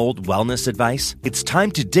same old wellness advice? It's time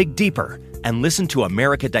to dig deeper and listen to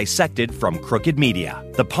America Dissected from Crooked Media,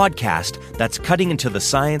 the podcast that's cutting into the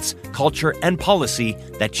science, culture, and policy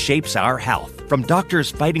that shapes our health. From doctors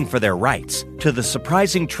fighting for their rights to the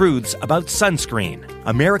surprising truths about sunscreen,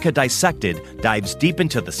 America Dissected dives deep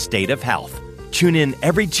into the state of health. Tune in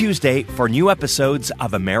every Tuesday for new episodes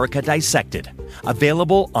of America Dissected,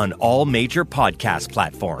 available on all major podcast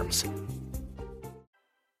platforms.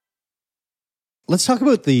 Let's talk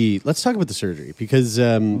about the surgery, because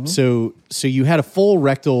so you had a full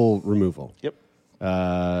rectal removal. Yep.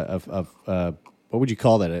 Of what would you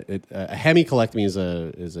call that? A hemicolectomy is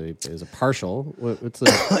a partial. What's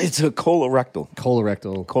the? It's a colorectal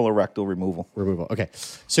removal. Removal. Okay.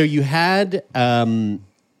 So you had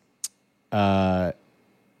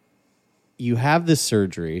you have this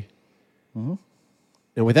surgery.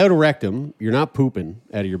 And without a rectum, you're not pooping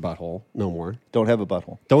out of your butthole no more. Don't have a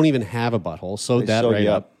butthole. Don't even have a butthole. Sewed that right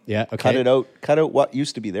up. Yeah, okay. Cut it out. Cut out what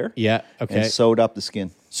used to be there. Yeah, okay. And sewed up the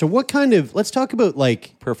skin. So what kind of, let's talk about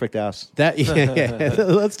like... Perfect ass. That, yeah.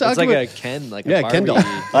 Let's talk about... It's like a Ken, like a Barbie. Ken doll.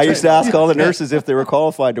 I used to ask all the nurses if they were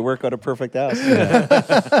qualified to work on a perfect ass.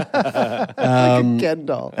 Ken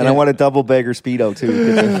doll. And I want a double bagger Speedo too.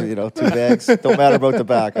 'Cause, 2 bags. Don't matter about the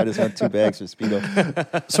back. I just want 2 bags of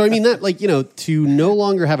Speedo. So I mean that, like, to no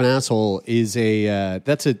longer have an asshole is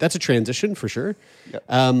that's a transition for sure.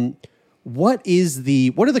 Yep. What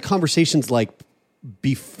are the conversations like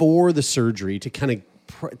before the surgery to kind of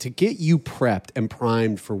to get you prepped and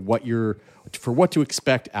primed for what to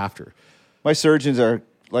expect after? My surgeons are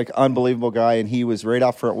like unbelievable guy, and he was right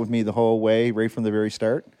up front with me the whole way, right from the very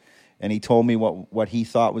start. And he told me what he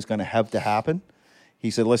thought was going to have to happen. He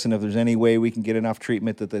said, listen, if there's any way we can get enough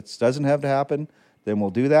treatment that this doesn't have to happen, then we'll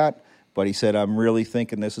do that. But he said, I'm really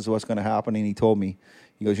thinking this is what's going to happen. And he told me,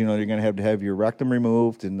 he goes, you're going to have your rectum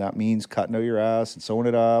removed, and that means cutting out your ass and sewing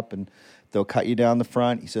it up, and they'll cut you down the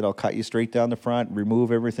front. He said, I'll cut you straight down the front,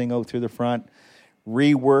 remove everything out through the front,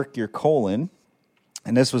 rework your colon.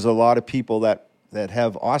 And this was a lot of people that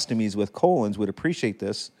have ostomies with colons would appreciate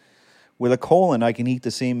this. With a colon, I can eat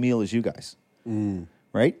the same meal as you guys,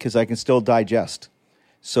 right? Because I can still digest.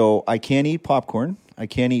 So I can't eat popcorn. I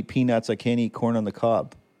can't eat peanuts. I can't eat corn on the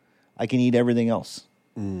cob. I can eat everything else.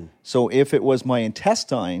 So if it was my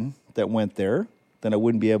intestine that went there, then I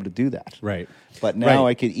wouldn't be able to do that. Right. But now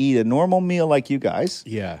I could eat a normal meal like you guys.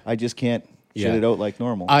 Yeah. I just can't shit it out like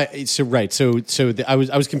normal. I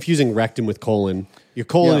was confusing rectum with colon. Your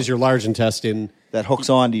colon is your large intestine that hooks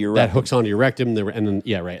onto your rectum. That hooks onto your rectum, and then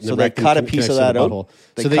And so the they cut a piece of that out.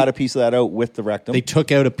 They cut a piece of that out with the rectum. They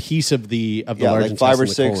took out a piece of the large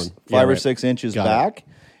intestine, like 5 or 6 inches back,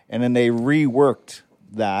 and then they reworked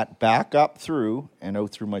that back up through and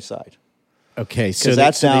out through my side. Okay, so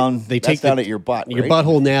that's down. They take down at your butt. Your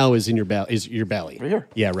butthole now is in your belly. Is your belly? Right here.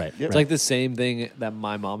 Yeah, right. It's like the same thing that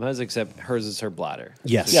my mom has, except hers is her bladder.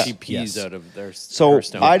 Yes, so she pees out of her So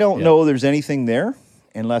stomach. I don't know there's anything there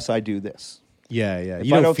unless I do this. Yeah.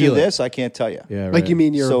 If I don't do this, I can't tell you. Yeah, right. Like you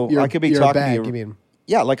mean I could be talking bag, to you. you mean?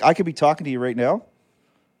 Yeah, like I could be talking to you right now,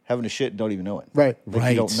 having a shit and don't even know it. Right.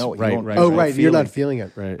 Like you don't know it. Right. You're not feeling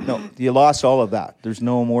it. Right. No, you lost all of that. There's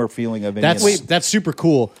no more feeling of any of that. That's super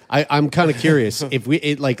cool. I'm kind of curious if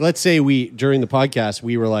let's say during the podcast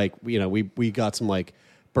we were like, we got some like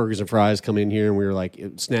burgers and fries coming in here, and we were like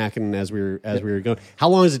snacking as we were going. How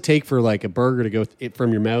long does it take for like a burger to go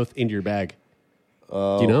from your mouth into your bag?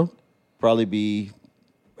 Do you know? Probably be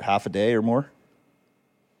half a day or more.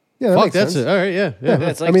 Yeah, Fuck, that's it. All right, yeah.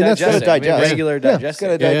 It's like that's gotta digest. regular digestion. It's got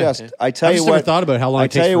to digest. I tell I you just what. never thought about how long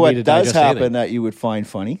it takes I tell you for me to what does digest happen anything. that you would find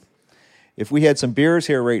funny. If we had some beers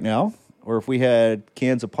here right now, or if we had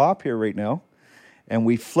cans of pop here right now, and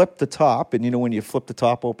we flip the top, and when you flip the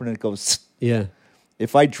top open and it goes, yeah.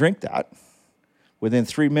 If I drink that, within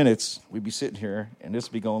 3 minutes we'd be sitting here, and this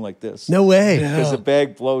would be going like this. No way. Because the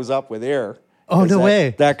bag blows up with air. Oh, no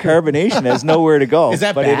way. That carbonation has nowhere to go. Is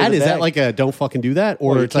that bad? Is that like a don't fucking do that?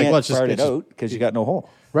 Or Well, it's like, let's fart just it out because you got no hole.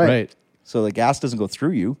 Right. So the gas doesn't go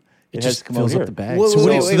through you. It has just to come fills out up here. the bag. So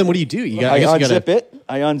then what do you do? I unzip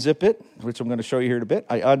it, which I'm going to show you here in a bit.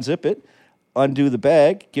 I unzip it, undo the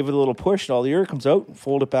bag, give it a little push, and all the air comes out, and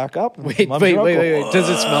fold it back up. Wait. Does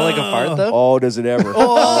it smell like a fart, though? Oh, does it ever?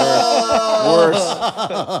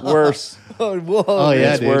 Worse. Oh,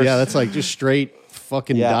 yeah, dude. Worse. Yeah, that's like just straight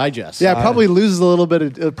fucking digest. Yeah, it probably loses a little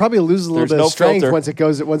bit. It probably loses a little There's bit no of strength filter.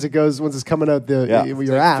 once it's coming out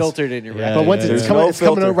your ass. Filtered in your Yeah, But once it's coming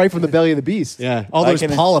filter. out right from the belly of the beast. Yeah, all those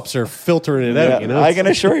polyps are filtering it out. I can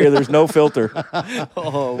assure you, there's no filter.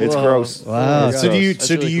 It's gross. Wow. It's So do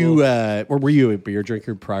gross. you? Or were you a beer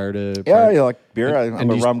drinker prior to? Yeah, I like beer. I'm and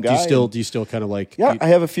a rum guy. Do you still kind of like? Yeah, I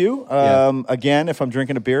have a few. Again, if I'm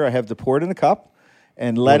drinking a beer, I have to pour it in a cup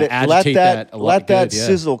and let agitate that good,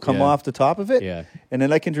 sizzle come off the top of it, and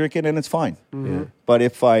then I can drink it and it's fine. But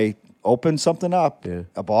if I open something up,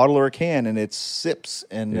 a bottle or a can, and it sips,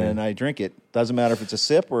 and then I drink it, doesn't matter if it's a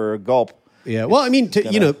sip or a gulp. Yeah, well, I mean,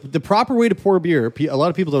 the proper way to pour beer, a lot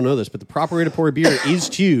of people don't know this, but the proper way to pour beer is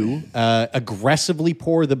to aggressively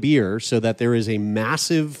pour the beer so that there is a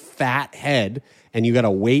massive fat head, and you got to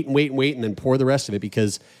wait, and then pour the rest of it,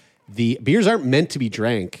 because the beers aren't meant to be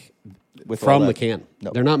drank from the can.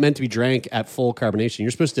 No. They're not meant to be drank at full carbonation.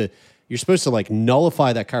 You're supposed to like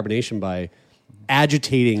nullify that carbonation by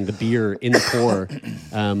agitating the beer in the pour,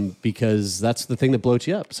 because that's the thing that bloats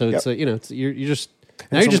you up. So it's you're just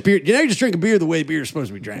drinking beer the way beer is supposed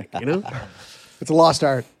to be drank. It's a lost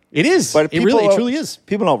art. It is. But It truly is.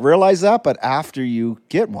 People don't realize that, but after you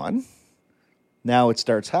get one, now it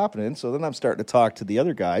starts happening. So then I'm starting to talk to the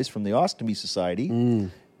other guys from the Ostomy Society.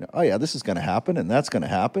 Oh yeah, this is going to happen, and that's going to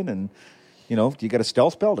happen, and you got a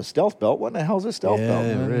stealth belt. A stealth belt? What in the hell is a stealth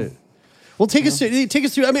belt? Right. Well, take us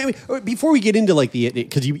through. I mean, before we get into like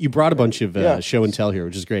because you brought a bunch of show and tell here,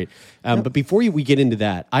 which is great. But before we get into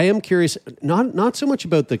that, I am curious, not so much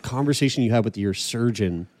about the conversation you had with your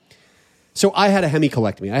surgeon. So I had a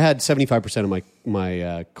hemicolectomy. I had 75% of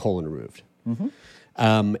my colon removed.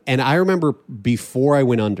 And I remember before I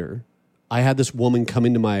went under, I had this woman come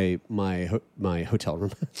into my hotel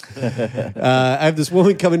room. I have this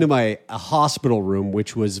woman come into my hospital room,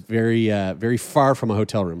 which was very very far from a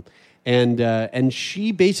hotel room, and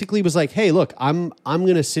she basically was like, "Hey, look, I'm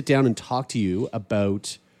going to sit down and talk to you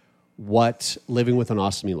about what living with an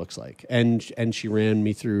ostomy looks like," and she ran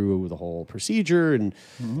me through the whole procedure, and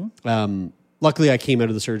luckily I came out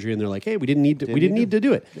of the surgery, and they're like, "Hey, we didn't need to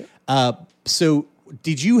do it." Yeah. So.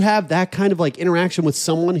 Did you have that kind of like interaction with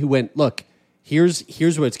someone who went, look, here's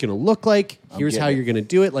what it's going to look like. Here's how you're going to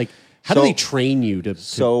do it. Like, how do they train you to?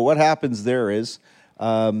 So what happens there is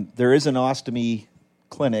an ostomy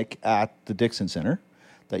clinic at the Dixon Center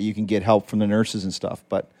that you can get help from the nurses and stuff.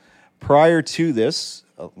 But prior to this,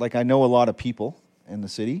 like I know a lot of people in the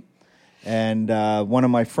city, and one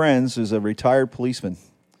of my friends is a retired policeman,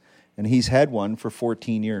 and he's had one for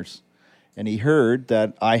 14 years. And he heard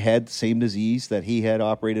that I had the same disease that he had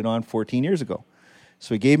operated on 14 years ago.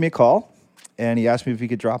 So he gave me a call, and he asked me if he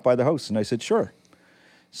could drop by the house. And I said, sure.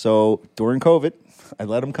 So during COVID, I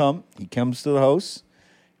let him come. He comes to the house,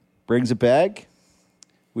 brings a bag.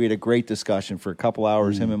 We had a great discussion for a couple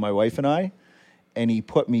hours, him and my wife and I. And he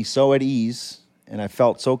put me so at ease, and I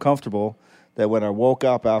felt so comfortable that when I woke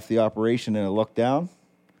up after the operation and I looked down,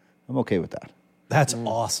 I'm okay with that. That's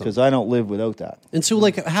awesome. Because I don't live without that. And so,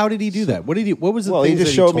 like, how did he do that? What was the? Well, things he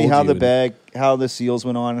just that showed me told how you how the seals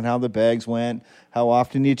went on, and how the bags went, how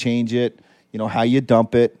often you change it, how you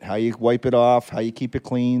dump it, how you wipe it off, how you keep it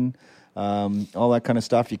clean, all that kind of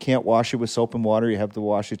stuff. You can't wash it with soap and water. You have to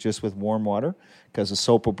wash it just with warm water because the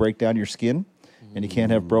soap will break down your skin, and you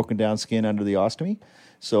can't have broken down skin under the ostomy.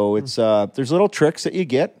 So it's there's little tricks that you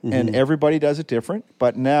get, and everybody does it different.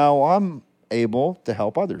 But now I'm able to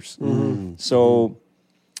help others. So.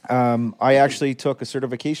 I actually took a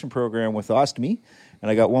certification program with ostomy, and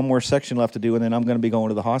I got one more section left to do, and then I'm going to be going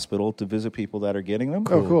to the hospital to visit people that are getting them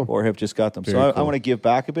or have just got them. Very so I want to give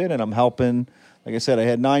back a bit, and I'm helping. Like I said, I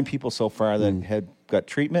had 9 people so far that had got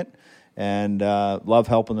treatment, and love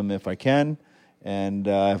helping them if I can. And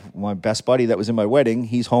my best buddy that was in my wedding,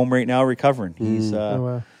 he's home right now recovering. He's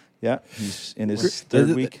he's in his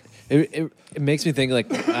third week. It makes me think,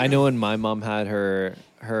 like, I know when my mom had her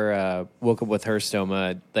woke up with her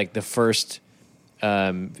stoma, like the first,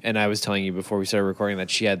 and I was telling you before we started recording that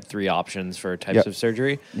she had 3 options for types of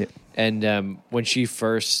surgery. Yep. And when she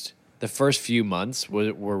the first few months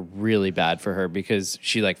were really bad for her because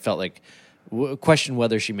she like felt like questioned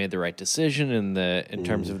whether she made the right decision in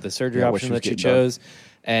terms of the surgery option that she chose.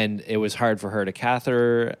 And it was hard for her to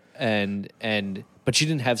catheter but she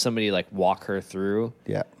didn't have somebody like walk her through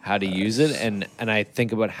how to use it. And I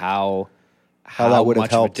think about how that would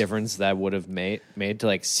much of a difference that would have made to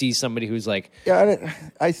like see somebody who's like... Yeah,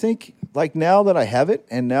 I think like now that I have it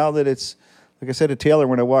and now that it's, like I said to Taylor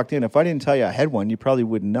when I walked in, if I didn't tell you I had one, you probably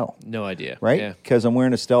wouldn't know. No idea. Right? Because I'm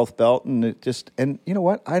wearing a stealth belt and and you know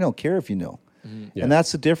what? I don't care if you know. And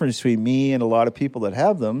that's the difference between me and a lot of people that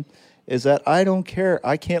have them is that I don't care.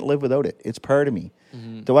 I can't live without it. It's part of me.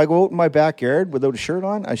 Do I go out in my backyard without a shirt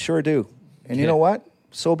on? I sure do. And you know what?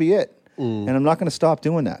 So be it. And I'm not going to stop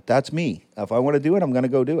doing that. That's me. If I want to do it, I'm going to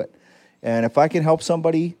go do it. And if I can help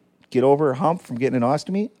somebody get over a hump from getting an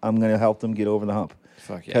ostomy, I'm going to help them get over the hump.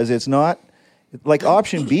 Because it's not, like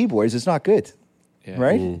option B, boys, it's not good.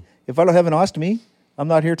 Right? If I don't have an ostomy, I'm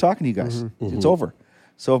not here talking to you guys. It's over.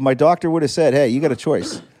 So if my doctor would have said, hey, you got a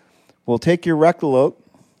choice. We'll take your rectal out,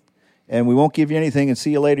 and we won't give you anything, and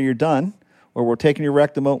see you later, you're done. Or we're taking your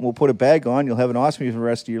rectum out, and we'll put a bag on. You'll have an ostomy for the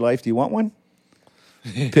rest of your life. Do you want one?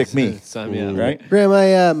 Pick me, right? Graham,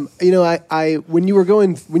 I when you were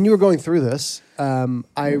going through this,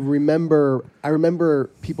 I remember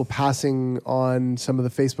people passing on some of the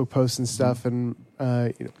Facebook posts and stuff, and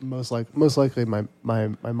most likely my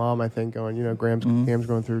mom, I think, going, Graham's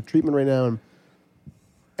going through treatment right now,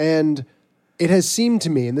 and it has seemed to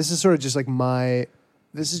me, and this is sort of just like my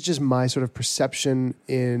sort of perception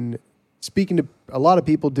in speaking to a lot of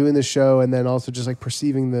people doing this show, and then also just like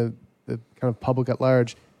perceiving the kind of public at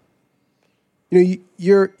large.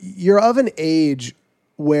 You're of an age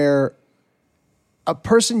where a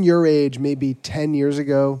person your age, maybe 10 years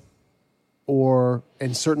ago,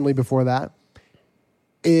 and certainly before that,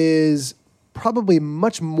 is probably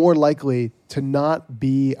much more likely to not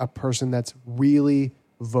be a person that's really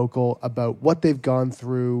vocal about what they've gone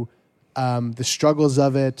through, the struggles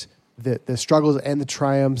of it, the struggles and the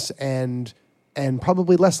triumphs, and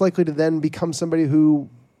probably less likely to then become somebody who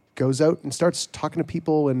goes out and starts talking to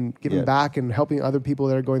people and giving back and helping other people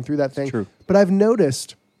that are going through that thing. True. But I've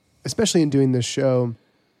noticed, especially in doing this show,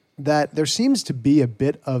 that there seems to be a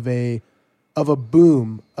bit of a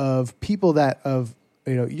boom of people that of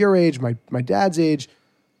your age, my dad's age,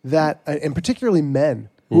 that and particularly men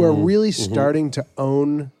who are really starting to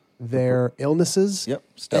own their illnesses,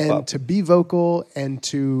 Step and up. to be vocal and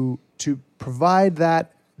to provide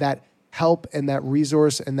that help and that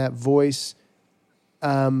resource and that voice.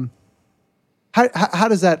 How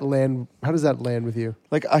does that land? How does that land with you?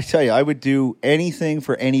 Like I tell you, I would do anything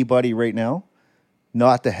for anybody right now,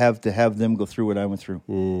 not to have them go through what I went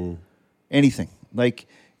through. Anything. Like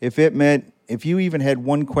if it meant, if you even had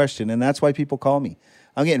one question, and that's why people call me.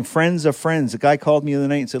 I'm getting friends of friends. A guy called me the other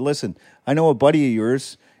night and said, listen, I know a buddy of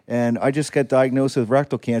yours, and I just got diagnosed with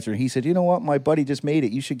rectal cancer. And he said, you know what? My buddy just made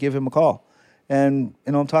it. You should give him a call. And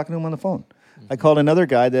I'm talking to him on the phone. I called another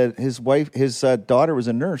guy that his daughter was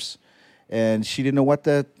a nurse, and she didn't know what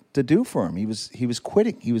to do for him. He was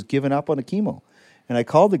quitting. He was giving up on the chemo. And I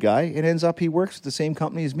called the guy. It ends up he works at the same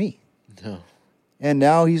company as me. No. And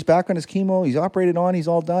now he's back on his chemo. He's operated on. He's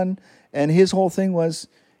all done. And his whole thing was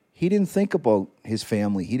he didn't think about his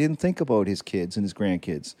family. He didn't think about his kids and his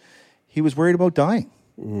grandkids. He was worried about dying.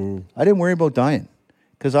 I didn't worry about dying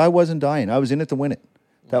because I wasn't dying. I was in it to win it.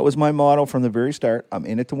 That was my motto from the very start. I'm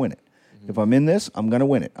in it to win it. If I'm in this, I'm going to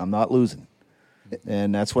win it. I'm not losing.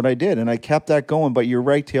 And that's what I did. And I kept that going. But you're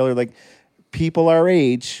right, Taylor. Like, people our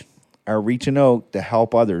age are reaching out to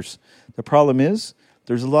help others. The problem is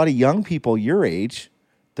there's a lot of young people your age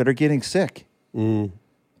that are getting sick.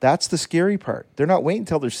 That's the scary part. They're not waiting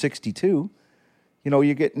until they're 62.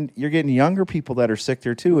 You're getting younger people that are sick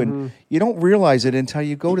there too. And you don't realize it until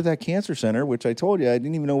you go to that cancer center, which I told you I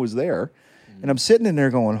didn't even know was there. And I'm sitting in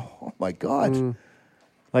there going, oh my God.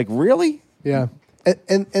 Like, really? Yeah.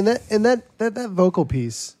 And that vocal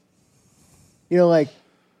piece, like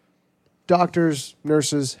doctors,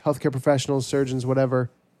 nurses, healthcare professionals, surgeons, whatever,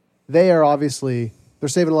 they're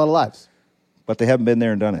saving a lot of lives. But they haven't been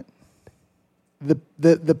there and done it.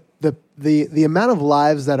 The amount of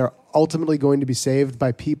lives that are ultimately going to be saved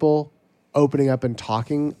by people opening up and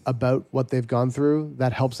talking about what they've gone through,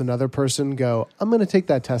 that helps another person go, I'm going to take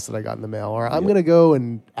that test that I got in the mail, or I'm going to go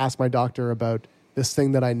and ask my doctor about this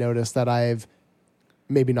thing that I noticed that I've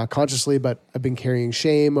maybe not consciously, but I've been carrying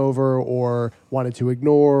shame over or wanted to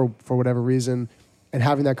ignore for whatever reason, and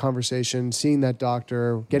having that conversation, seeing that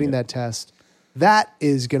doctor, getting that test, that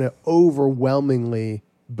is going to overwhelmingly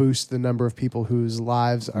boost the number of people whose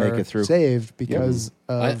lives are saved because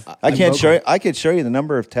of. I can't show you. I could show you the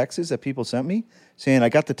number of texts that people sent me saying I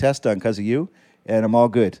got the test done because of you, and I'm all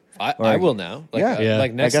good. I will now.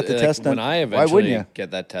 Like next, I got the test done. When I eventually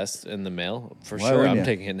get that test in the mail, for sure, I'm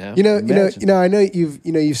taking it now. I know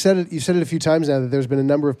you've said it. You've said it a few times now that there's been a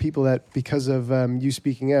number of people that, because of you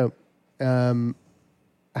speaking out,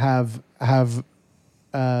 have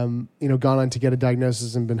gone on to get a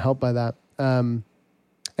diagnosis and been helped by that.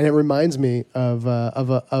 And it reminds me of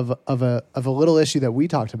a little issue that we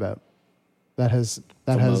talked about that has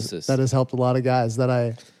helped a lot of guys that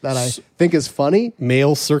I think is funny.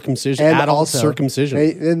 Male circumcision, and adult circumcision.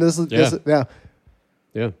 And this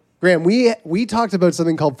Graham, we talked about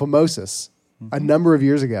something called phimosis a number of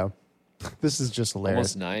years ago. This is just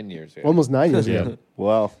hilarious. Almost 9 years ago.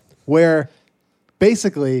 Wow. Where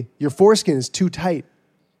basically your foreskin is too tight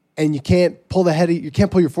and you can't pull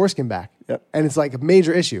your foreskin back. Yep. And it's like a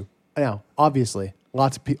major issue. Now, obviously,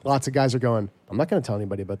 lots of guys are going, I'm not going to tell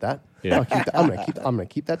anybody about that. Yeah. I'm going to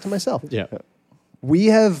keep that to myself. Yeah.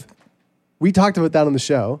 We talked about that on the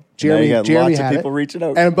show. Jeremy Jeremy lots had of people reaching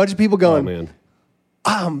out. and a bunch of people going, Oh, man.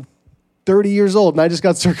 I'm 30 years old and I just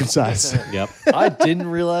got circumcised. Yep. I didn't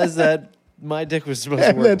realize that my dick was supposed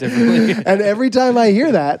to work differently. And every time I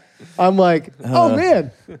hear that, I'm like, oh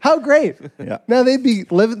man, how great. Yeah. Now they'd be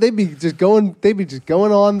just going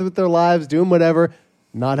on with their lives, doing whatever,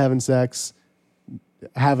 not having sex,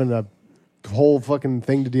 having a whole fucking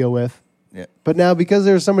thing to deal with. Yeah. But now because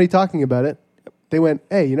there's somebody talking about it, they went,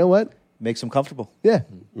 hey, you know what? Makes them comfortable. Yeah.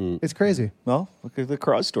 It's crazy. Well, look at the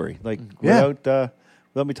Cross story. Like, without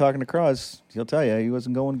me talking to Cross, he'll tell you he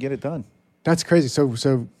wasn't going to get it done. That's crazy.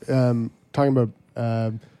 So talking about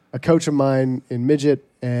a coach of mine in midget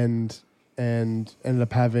and ended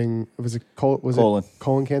up having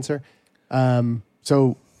colon cancer.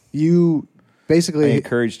 So you basically I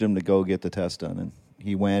encouraged him to go get the test done, and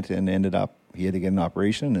he went and ended up he had to get an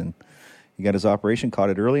operation, and he got his operation, caught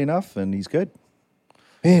it early enough, and he's good.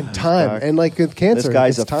 Man, time. And like with cancer, this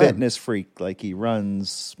guy's it's a time. fitness freak. Like he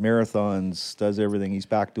runs marathons, does everything. He's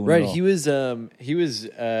back doing Right, it all. he was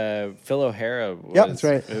Phil O'Hara. Yep. That's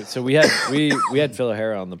right. So we had Phil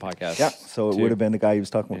O'Hara on the podcast. Yeah, so it too. would have been the guy he was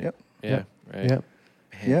talking about. Yeah, right. Yeah.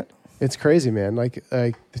 Yeah. It's crazy, man. Like,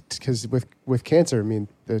 because with cancer, I mean,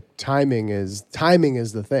 the timing is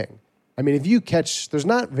the thing. I mean, if you catch, there's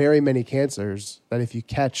not very many cancers that if you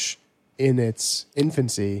catch in its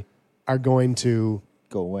infancy are going to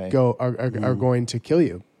Go away. Are going to kill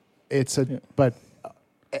you. But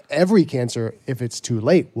every cancer, if it's too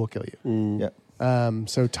late, will kill you. Yeah.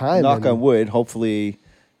 So time. Knock on wood. Hopefully,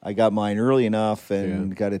 I got mine early enough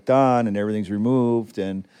and got it done, and everything's removed,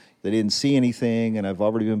 and they didn't see anything, and I've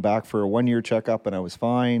already been back for a 1-year checkup, and I was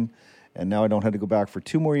fine, and now I don't have to go back for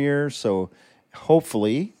 2 more years. So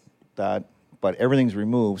hopefully that, but everything's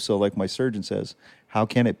removed. So like my surgeon says, how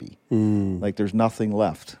can it be? Like there's nothing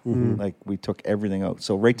left. Like we took everything out.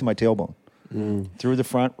 So right to my tailbone. Through the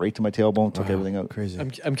front, right to my tailbone, took everything out. Crazy.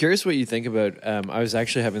 I'm curious what you think about. I was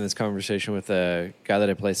actually having this conversation with a guy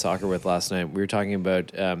that I play soccer with last night. We were talking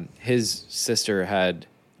about his sister had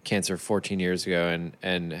cancer 14 years ago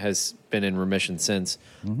and has been in remission since.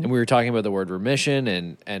 And we were talking about the word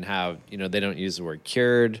remission and how, they don't use the word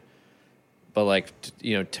cured. But like,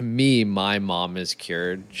 to me, my mom is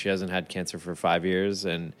cured. She hasn't had cancer for 5 years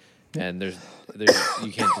and there's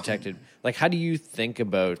you can't detect it. Like, how do you think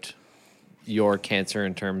about your cancer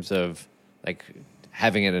in terms of like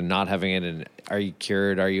having it and not having it? And are you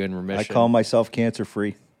cured? Are you in remission? I call myself cancer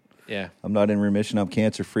free. Yeah. I'm not in remission. I'm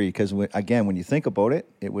cancer free because when you think about it,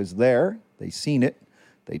 it was there. They seen it.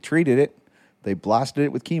 They treated it. They blasted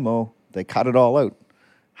it with chemo. They cut it all out.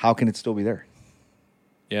 How can it still be there?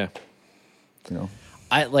 Yeah.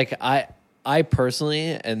 I I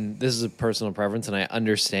personally, and this is a personal preference, and I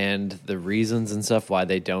understand the reasons and stuff why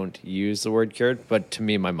they don't use the word cured, but to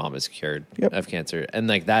me, my mom is cured of cancer. And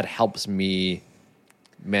like that helps me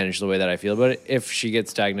manage the way that I feel about it. If she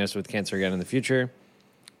gets diagnosed with cancer again in the future,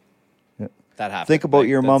 that happens. Think about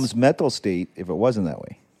your mom's mental state if it wasn't that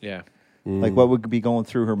way. Yeah. Like what would be going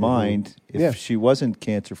through her mind if she wasn't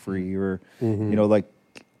cancer free or, like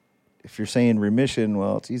if you're saying remission,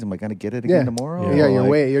 well, it's easy. Am I going to get it again tomorrow? Yeah, you're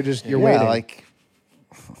waiting. You're waiting. Like,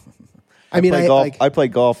 I I play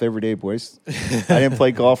golf every day, boys. I didn't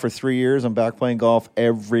play golf for 3 years. I'm back playing golf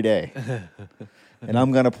every day. And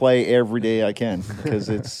I'm going to play every day I can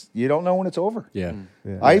because you don't know when it's over. Yeah.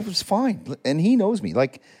 I was fine. And he knows me.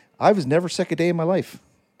 Like, I was never sick a day in my life.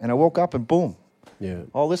 And I woke up and boom. Yeah.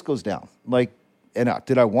 All this goes down. Like,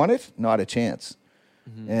 did I want it? Not a chance.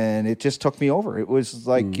 And it just took me over. It was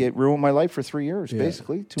like it ruined my life for 3 years,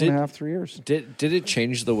 basically. 2.5, 3 years. Did it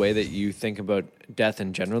change the way that you think about death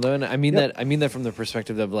in general, though? And I mean that from the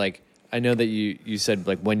perspective of like, I know that you said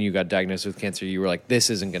like when you got diagnosed with cancer, you were like, this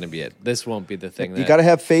isn't going to be it. This won't be the thing. You got to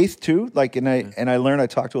have faith too. Like, and I learned. I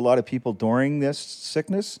talked to a lot of people during this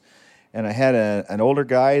sickness, and I had an older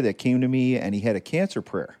guy that came to me, and he had a cancer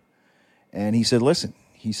prayer, and he said, "Listen,"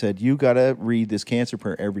 he said, "you got to read this cancer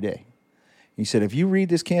prayer every day." He said, if you read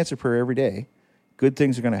this cancer prayer every day, good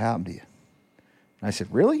things are going to happen to you. And I said,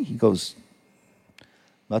 really? He goes, I'm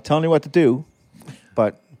not telling you what to do,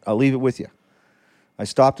 but I'll leave it with you. I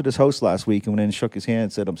stopped at his house last week and went in and shook his hand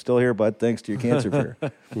and said, I'm still here, bud, thanks to your cancer prayer.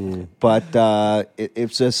 But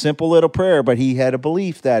it's a simple little prayer, but he had a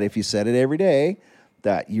belief that if you said it every day,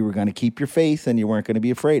 that you were going to keep your faith and you weren't going to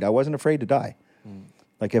be afraid. I wasn't afraid to die.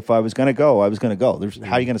 Like if I was going to go, I was going to go.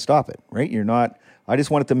 How are you going to stop it, right? You're not... I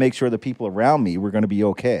just wanted to make sure the people around me were going to be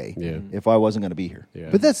okay if I wasn't going to be here. Yeah.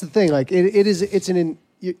 But that's the thing. Like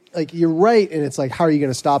you're right, and it's like, how are you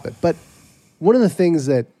going to stop it? But one of the things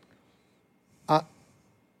that I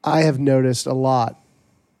have noticed a lot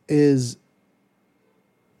is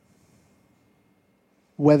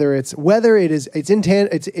whether it's we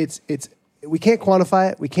can't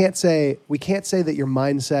quantify it. We can't say that your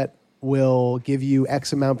mindset will give you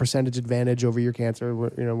X amount percentage advantage over your cancer.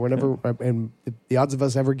 Whenever, and the odds of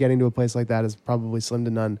us ever getting to a place like that is probably slim to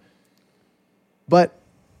none. But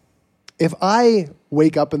if I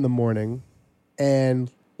wake up in the morning and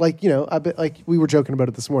like we were joking about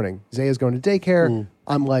it this morning, Zaya's going to daycare.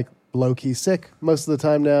 I'm like low key sick most of the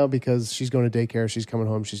time now because she's going to daycare. She's coming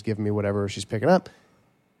home. She's giving me whatever she's picking up.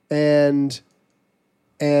 And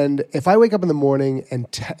if I wake up in the morning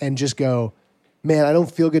and just go, man, I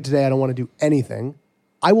don't feel good today. I don't want to do anything.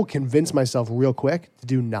 I will convince myself real quick to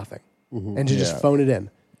do nothing and to just phone it in.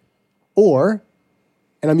 Or,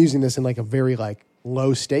 and I'm using this in like a very like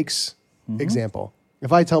low stakes example.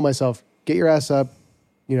 If I tell myself, get your ass up,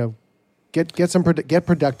 get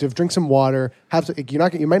productive, drink some water,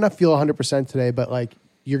 you might not feel 100% today, but like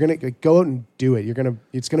you're going to go out and do it.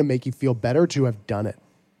 It's going to make you feel better to have done it.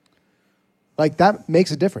 Like that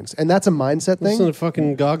makes a difference. And that's a mindset thing. Listen to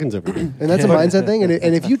fucking Goggins over here. And that's a mindset thing. And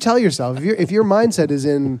if you tell yourself, if your mindset is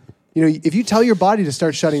in, if you tell your body to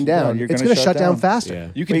start shutting down, it's going to shut down faster. Yeah.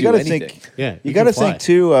 You can you do gotta anything. think. Yeah, you you got to can fly. think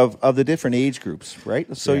too of the different age groups,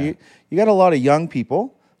 right? So you got a lot of young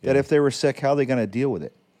people that if they were sick, how are they going to deal with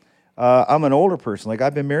it? I'm an older person. Like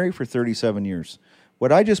I've been married for 37 years.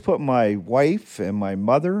 What I just put my wife and my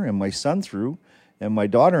mother and my son through, and my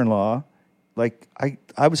daughter-in-law, like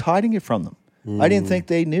I was hiding it from them. I didn't think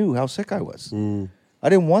they knew how sick I was. I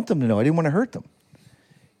didn't want them to know. I didn't want to hurt them.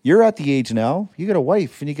 You're at the age now. You got a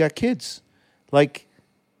wife and you got kids. Like,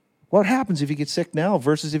 what happens if you get sick now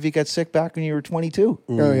versus if you got sick back when you were 22?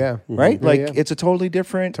 Oh yeah, Right? Yeah, Like yeah. it's a totally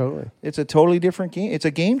different. Totally. It's a totally different game. It's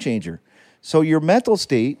a game changer. So your mental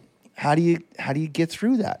state. How do you get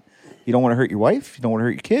through that? You don't want to hurt your wife. You don't want to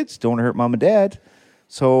hurt your kids. Don't want to hurt mom and dad.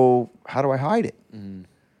 So how do I hide it?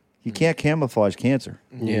 You can't camouflage cancer.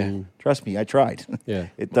 Yeah. Trust me, I tried. Yeah.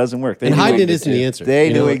 It doesn't work. They And knew hiding it- it isn't the answer. They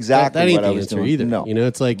You knew know, exactly that ain't what the I was answer doing. either. No.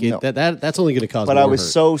 It's like No. that's only going to cause. But more I was hurt.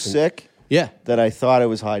 so sick Yeah. that I thought I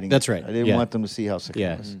was hiding. That's it. right. I didn't Yeah. want them to see how sick I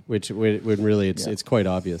Yeah, was. which when really it's quite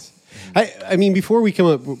obvious. I mean before we come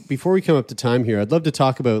up to time here, I'd love to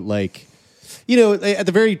talk about like, at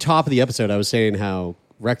the very top of the episode, I was saying how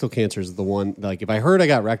rectal cancer is the one. Like if I heard I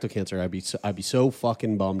got rectal cancer, I'd be so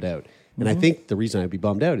fucking bummed out. And I think the reason I'd be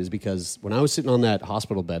bummed out is because when I was sitting on that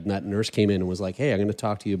hospital bed and that nurse came in and was like, "Hey, I'm going to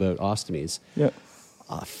talk to you about ostomies." Yeah.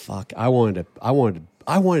 Fuck! I wanted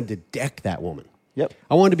to deck that woman. Yep.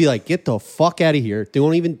 I wanted to be like, get the fuck out of here.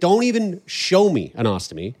 Don't even show me an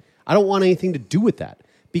ostomy. I don't want anything to do with that.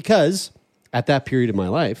 Because at that period of my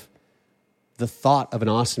life, the thought of an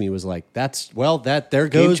ostomy was like, there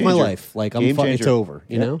goes my changer. life. Like Game it's changer. over,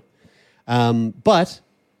 you know? But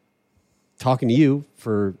talking to you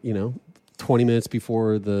for, 20 minutes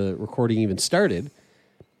before the recording even started,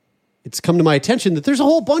 it's come to my attention that there's a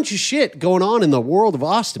whole bunch of shit going on in the world of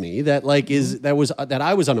ostomy that that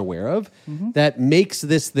I was unaware of that makes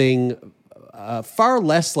this thing far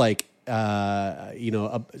less like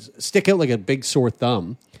stick out like a big sore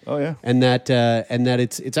thumb. Oh yeah. And that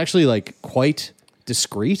it's actually like quite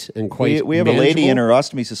discreet and quite. We have a lady in manageable. our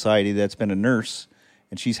ostomy society that's been a nurse,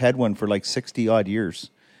 and she's had one for like 60 odd years.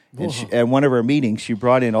 And at one of our meetings, she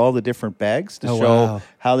brought in all the different bags to show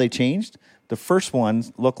how they changed. The first one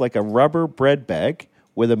looked like a rubber bread bag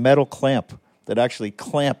with a metal clamp that actually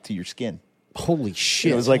clamped to your skin. Holy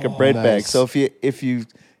shit! It was like a bread bag. nice. So if you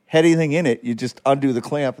had anything in it, you just undo the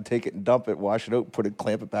clamp and take it and dump it, wash it out,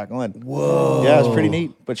 clamp it back on. Whoa! Yeah, it's pretty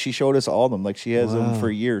neat. But she showed us all of them. Like she has them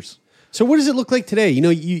for years. So what does it look like today?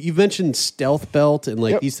 You mentioned stealth belt and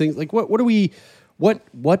like these things. Like what do we?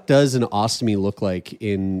 What does an ostomy look like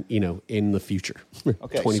in the future?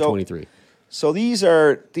 Okay, 2023. So these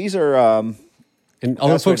are And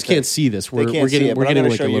although That's what folks it can't says. see this, they we're can't see getting it, we're but I'm getting going to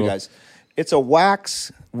like show a you little. guys. It's a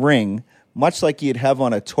wax ring, much like you'd have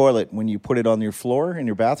on a toilet when you put it on your floor in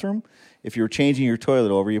your bathroom. If you're changing your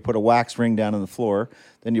toilet over, you put a wax ring down on the floor,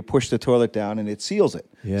 then you push the toilet down and it seals it,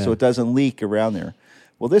 Yeah. so it doesn't leak around there.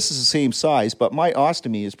 Well, this is the same size, but my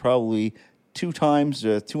ostomy is probably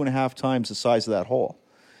 2.5 times the size of that hole.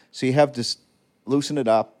 So you have to loosen it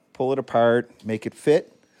up, pull it apart, make it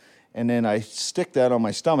fit, and then I stick that on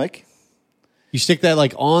my stomach. You stick that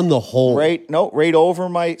like on the hole. Right over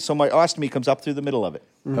my ostomy comes up through the middle of it.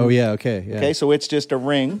 Oh yeah. Okay. Yeah. Okay, so it's just a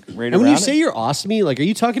ring right And when around you say it. your ostomy, like, are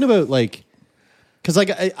you talking about like? Because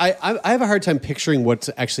like I have a hard time picturing what's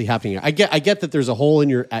actually happening here. I get that there's a hole in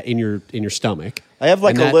your stomach. I have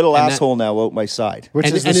like And a that- little and that- asshole now out my side. Which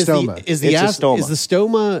is the stoma. Is the It's a stoma. Is the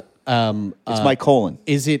stoma? It's my colon.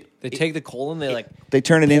 Is it? They take the colon, They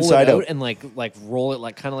turn it pull inside it out out. and like roll it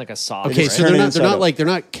like kind of like a sausage. Okay, just so turn they're it not inside out. they're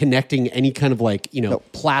not connecting any kind of like Nope.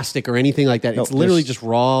 plastic or anything like that. Nope, It's literally just just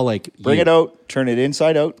raw like Bring you. it out, turn it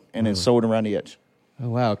inside out, and then sew it around the edge. Oh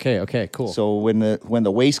wow. Okay. Cool. So when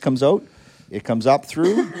the waste comes out, it comes up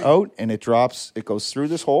through out, and it drops. It goes through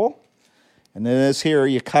this hole, and then this here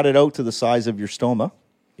you cut it out to the size of your stoma.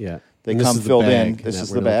 yeah, They And this come is the filled bag in. This that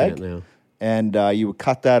is we're the looking bag, at now. and you would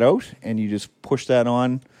cut that out, and you just push that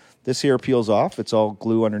on. This here peels off. It's all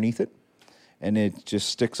glue underneath it, and it just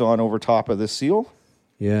sticks on over top of this seal,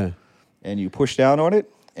 Yeah. and you push down on it,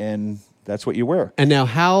 and that's what you wear. And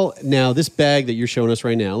now this bag that you're showing us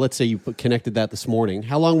right now, let's say you connected that this morning.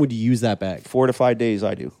 How long would you use that bag? 4 to 5 days,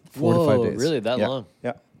 I do. 4 to 5 days. Really, that Yeah. long?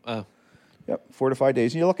 Yeah. Oh. Yep, 4 to 5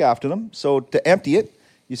 days. And you look after them. So to empty it,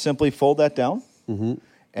 you simply fold that down,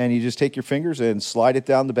 and you just take your fingers and slide it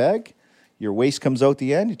down the bag. Your waste comes out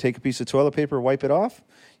the end. You take a piece of toilet paper, wipe it off.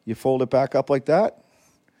 You fold it back up like that,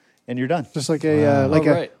 and you're done. Just like a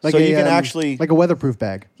right. like So a, you can actually- like a weatherproof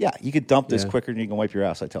bag. Yeah, you could dump this Yeah. quicker than you can wipe your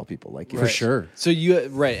ass. I tell people like For sure. So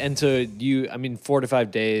and so you, I mean, 4 to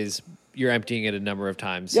 5 days, you're emptying it a number of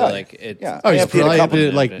times. So Yeah. like it. Yeah. Oh, I you empty it a probably couple- empty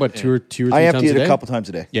it like what, two or three I times empty a it day? a couple times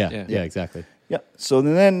a day. Yeah, exactly. Yeah. So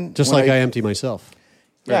then, Just when like I empty myself.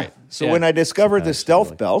 yeah. Right. So Yeah. when I discovered the Actually, stealth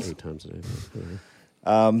like belt, 8 times a day.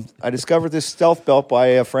 I discovered this stealth belt by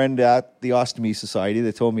a friend at the Ostomy Society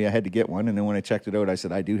that told me I had to get one. And then when I checked it out, I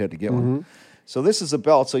said I do have to get one. So this is a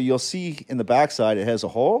belt. So you'll see in the backside it has a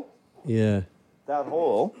hole. Yeah. That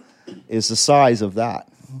hole is the size of that.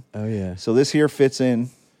 Oh yeah. So this here fits in.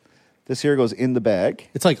 This here goes in the bag.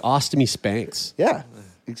 It's like ostomy Spanx. Yeah,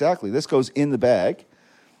 exactly. This goes in the bag.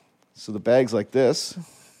 So the bag's like this.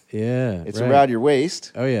 Yeah. It's right. around your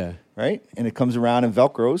waist, Oh yeah. right? And it comes around and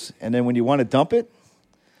Velcros. And then when you want to dump it,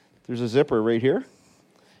 there's a zipper right here.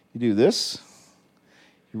 You do this.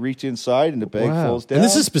 You reach inside and the bag falls down. And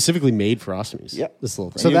this is specifically made for ostomies. Yep. This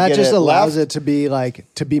little thing. So You that get just it allows left. it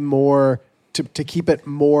to be more to keep it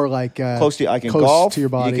more like close to you. I can close golf. to your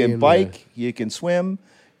body. You can and- bike. You can swim.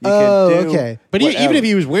 You Oh, can do okay. But whatever. even if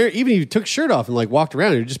he was wearing, even if he took his shirt off and like walked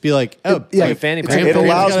around, it'd just be like, oh, yeah, like a fanny it's- pack. it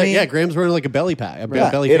allows Graham's me- yeah, Graham's wearing like a belly pack.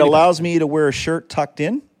 Belly it fanny allows pack. me to wear a shirt tucked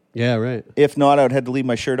in. Yeah, right. If not, I would have to leave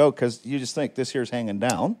my shirt out because you just think this here's hanging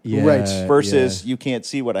down. Yeah, Right. Versus you can't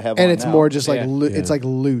see what I have on and it's now. more just like Yeah. it's like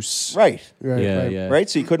loose. Right. Right. Yeah, right. yeah. Right?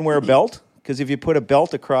 So you couldn't wear a belt because if you put a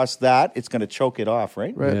belt across that, it's going to choke it off,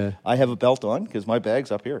 right? Right. Yeah. I have a belt on because my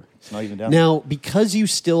bag's up here. It's not even down. Now, because you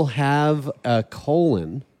still have a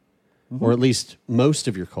colon, or at least most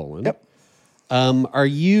of your colon, Yep. are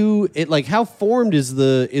you it like how formed is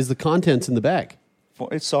the contents in the bag?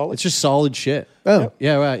 It's solid. It's just solid shit. Oh.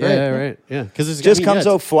 Yeah, right. Yeah, right. Yeah, because it just comes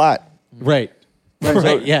out flat. right.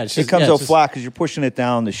 Right. Yeah, it's It just, comes yeah, out it's just- flat because you're pushing it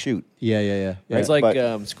down the chute. Yeah. It's like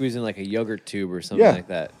But- squeezing like a yogurt tube or something Yeah. like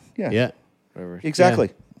that. Yeah. Yeah. Whatever. Exactly.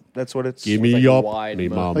 That's what it's. Give me like a your wide me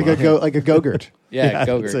mug. mama. like a go-gurt. Yeah,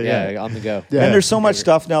 Go-Gurt. so, yeah. yeah. On the go. Yeah. And there's so much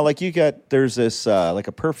stuff now. Like there's this like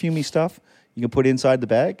a perfumey stuff you can put inside the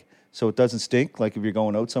bag so it doesn't stink. Like if you're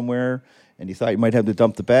going out somewhere and you thought you might have to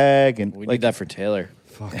dump the bag, and We like need that for Taylor.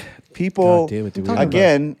 Fuck. people, God damn it, do we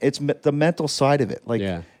again, it's the mental side of it. Like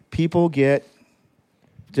Yeah. people get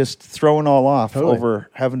just thrown all off Totally. over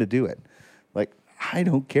having to do it. Like I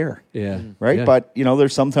don't care. Yeah. Right. Yeah. But,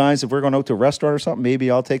 there's sometimes if we're going out to a restaurant or something, maybe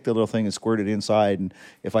I'll take the little thing and squirt it inside. And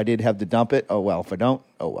if I did have to dump it, oh, well. If I don't,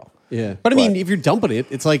 oh, well. Yeah. But I mean, if you're dumping it,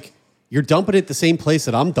 it's like you're dumping it the same place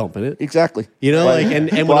that I'm dumping it. Exactly. You know, Right. like,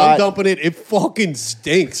 and when But- I'm dumping it, it fucking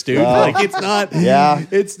stinks, dude. like, it's not. Yeah.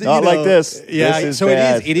 It's Not like this. Yeah. This is so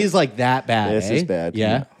bad. it is like that bad. This eh? is bad.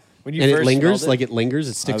 Yeah. When you And it first lingers, smelled like it lingers,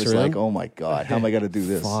 it I sticks was around. like, oh, my God. How am I going to do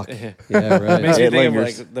this? Fuck. Yeah, right. Makes me It think of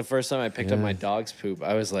lingers. like the first time I picked up my dog's poop.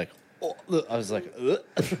 I was like, ugh. Are you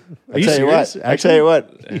I tell serious? you what. I tell you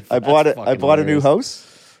what. I bought it. I fucking bought a new hilarious.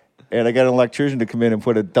 house, and I got an electrician to come in and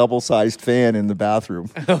put a double-sized fan in the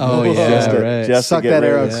bathroom. Oh, yeah, just to, right. just Suck to get that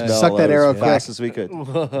rid arrow- of the smell. suck that as arrow fast quick. as we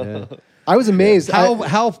could. I was amazed.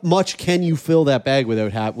 How much can you fill that bag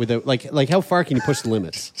without like how far can you push the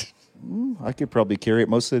limits? I could probably carry it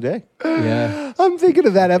most of the day. Yeah. I'm thinking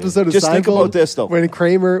of that episode of Just think Seinfeld about this, though. when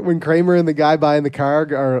Kramer and the guy buying the car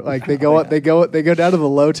are like they go up, they go down to the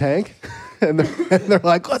low tank, and they're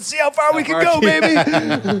like, let's see how far we can go, baby,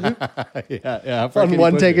 Yeah. How far on can you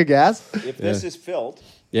one push tank it? of gas. If this is filled,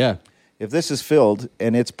 Yeah.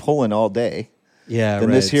 and it's pulling all day, Yeah. then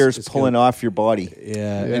right. this here is It's pulling off your body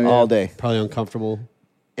Yeah. all day. Probably uncomfortable.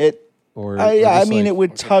 Or I just mean, like- it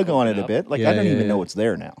would tug on it a bit. Like, Yeah, I don't yeah, even yeah. know it's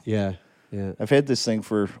there now. Yeah. Yeah. I've had this thing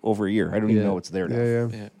for over a year. I don't even Yeah. know it's there now.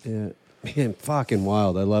 Yeah. Man, fucking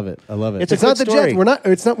wild. I love it. It's It's a not good the story.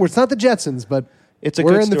 Jets. It's not the Jetsons, but It's a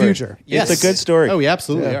we're good in the story. future. It's a good story. Oh, we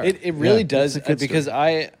absolutely are. It really Yeah. does It's a good because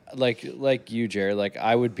I like you, Jared. Like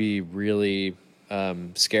I would be really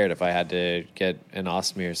scared if I had to get an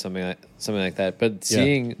ostomy or something like that. But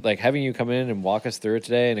seeing like having you come in and walk us through it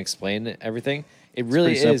today and explain everything, it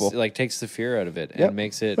really pretty is simple. like takes the fear out of it Yep. and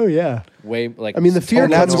makes it Oh yeah. way like. I mean, the fear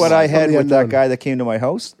And that's comes what I from had the with that unknown. guy that came to my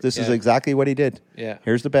house. This is Yeah. exactly what he did. Yeah.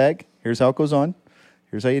 Here's the bag. Here's how it goes on.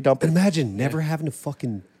 Here's how you dump But it. imagine never having to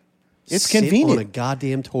fucking It's sit convenient. on a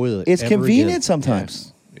goddamn toilet. It's ever convenient again.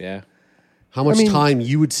 sometimes. Yeah. How much I mean- time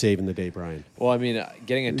you would save in the day, Brian? Well, I mean,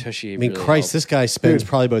 getting a tushy. I mean, really Christ, helped. this guy spends Dude.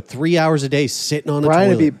 probably about 3 hours a day sitting on a Brian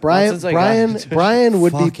would toilet. be Brian. since I got Brian. into- Brian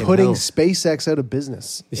would be Fucking putting hell. SpaceX out of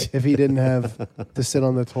business if he didn't have to sit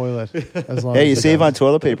on the toilet as long. Hey, as you he save does. on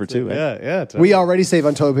toilet paper too. eh? yeah. We already save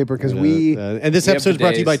on toilet paper because we and this We have episode is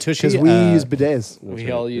brought to you by bidets. Tushy. because we use bidets.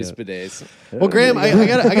 We all use bidets. Well, Graham,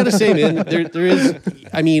 I gotta say, man, there is.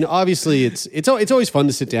 I mean, obviously, it's always fun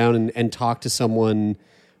to sit down and talk to someone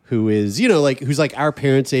who is, you know, like who's like our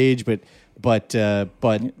parents' age, but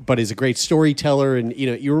is a great storyteller, and you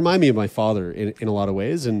know, you remind me of my father in a lot of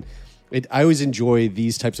ways, and I always enjoy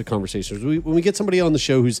these types of conversations. When we get somebody on the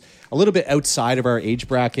show who's a little bit outside of our age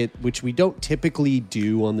bracket, which we don't typically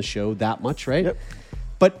do on the show that much, right? Yep.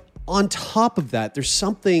 But on top of that, there's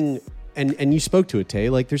something, and you spoke to it, Tay,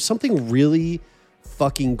 like there's something really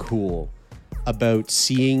fucking cool about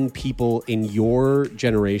seeing people in your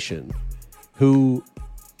generation who,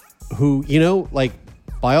 you know, like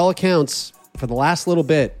by all accounts, for the last little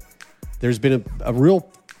bit, there's been a real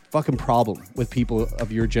fucking problem with people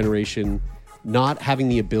of your generation not having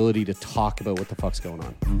the ability to talk about what the fuck's going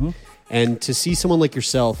on. Mm-hmm. And to see someone like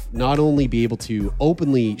yourself not only be able to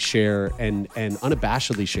openly share and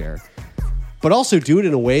unabashedly share, but also do it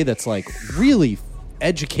in a way that's like really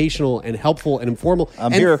educational and helpful and informal.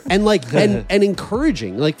 I'm here. And like and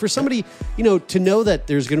encouraging. Like for somebody, you know, to know that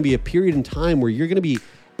there's going to be a period in time where you're going to be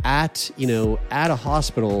at a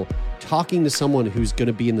hospital talking to someone who's going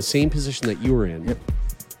to be in the same position that you were in. Yep.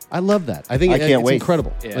 I love that. I think it's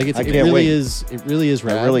incredible. Yeah. Like it can't really wait. is. It really is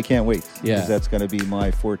rad. I really can't wait. Yeah. Because that's going to be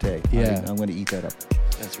my forte. Yeah. I'm going to eat that up.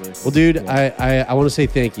 That's really cool. Well, dude, I want to say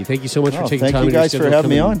thank you. Thank you so much for taking thank time. you in your guys for schedule to having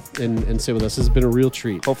me come on. and sit with us. This has been a real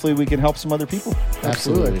treat. Hopefully we can help some other people.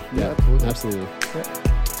 Absolutely. Yeah, Yeah, absolutely. Yeah.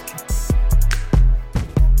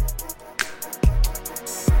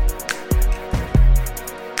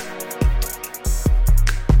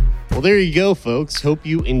 Well, there you go, folks. Hope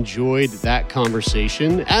you enjoyed that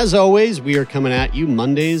conversation. As always, we are coming at you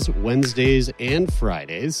Mondays, Wednesdays, and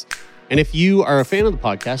Fridays. And if you are a fan of the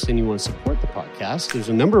podcast and you want to support the podcast, there's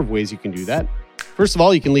a number of ways you can do that. First of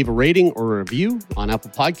all, you can leave a rating or a review on Apple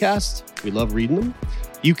Podcasts. We love reading them.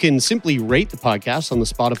 You can simply rate the podcast on the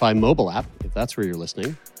Spotify mobile app, if that's where you're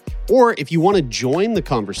listening. Or if you want to join the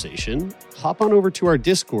conversation, hop on over to our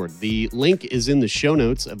Discord. The link is in the show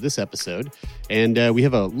notes of this episode. And we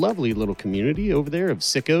have a lovely little community over there of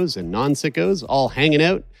sickos and non-sickos all hanging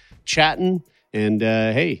out, chatting. And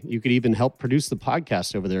hey, you could even help produce the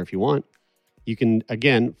podcast over there if you want. You can,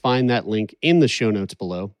 again, find that link in the show notes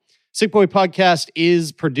below. Sick Boy Podcast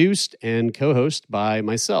is produced and co-hosted by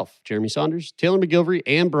myself, Jeremy Saunders, Taylor McGilvery,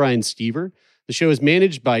 and Brian Stever. The show is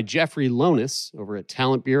managed by Jeffrey Lonis over at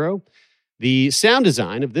Talent Bureau. The sound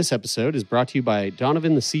design of this episode is brought to you by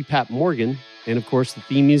Donovan the CPAP Morgan. And of course, the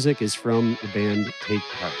theme music is from the band Take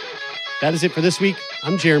Part. That is it for this week.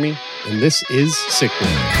 I'm Jeremy, and this is Sick Boy.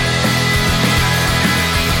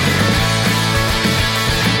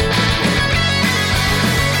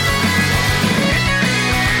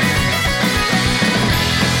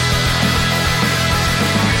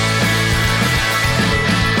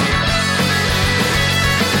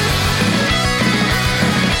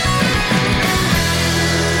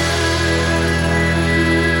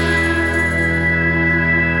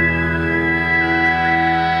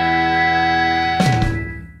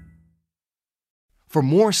 For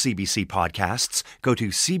more CBC podcasts, go to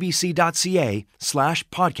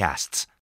cbc.ca/podcasts.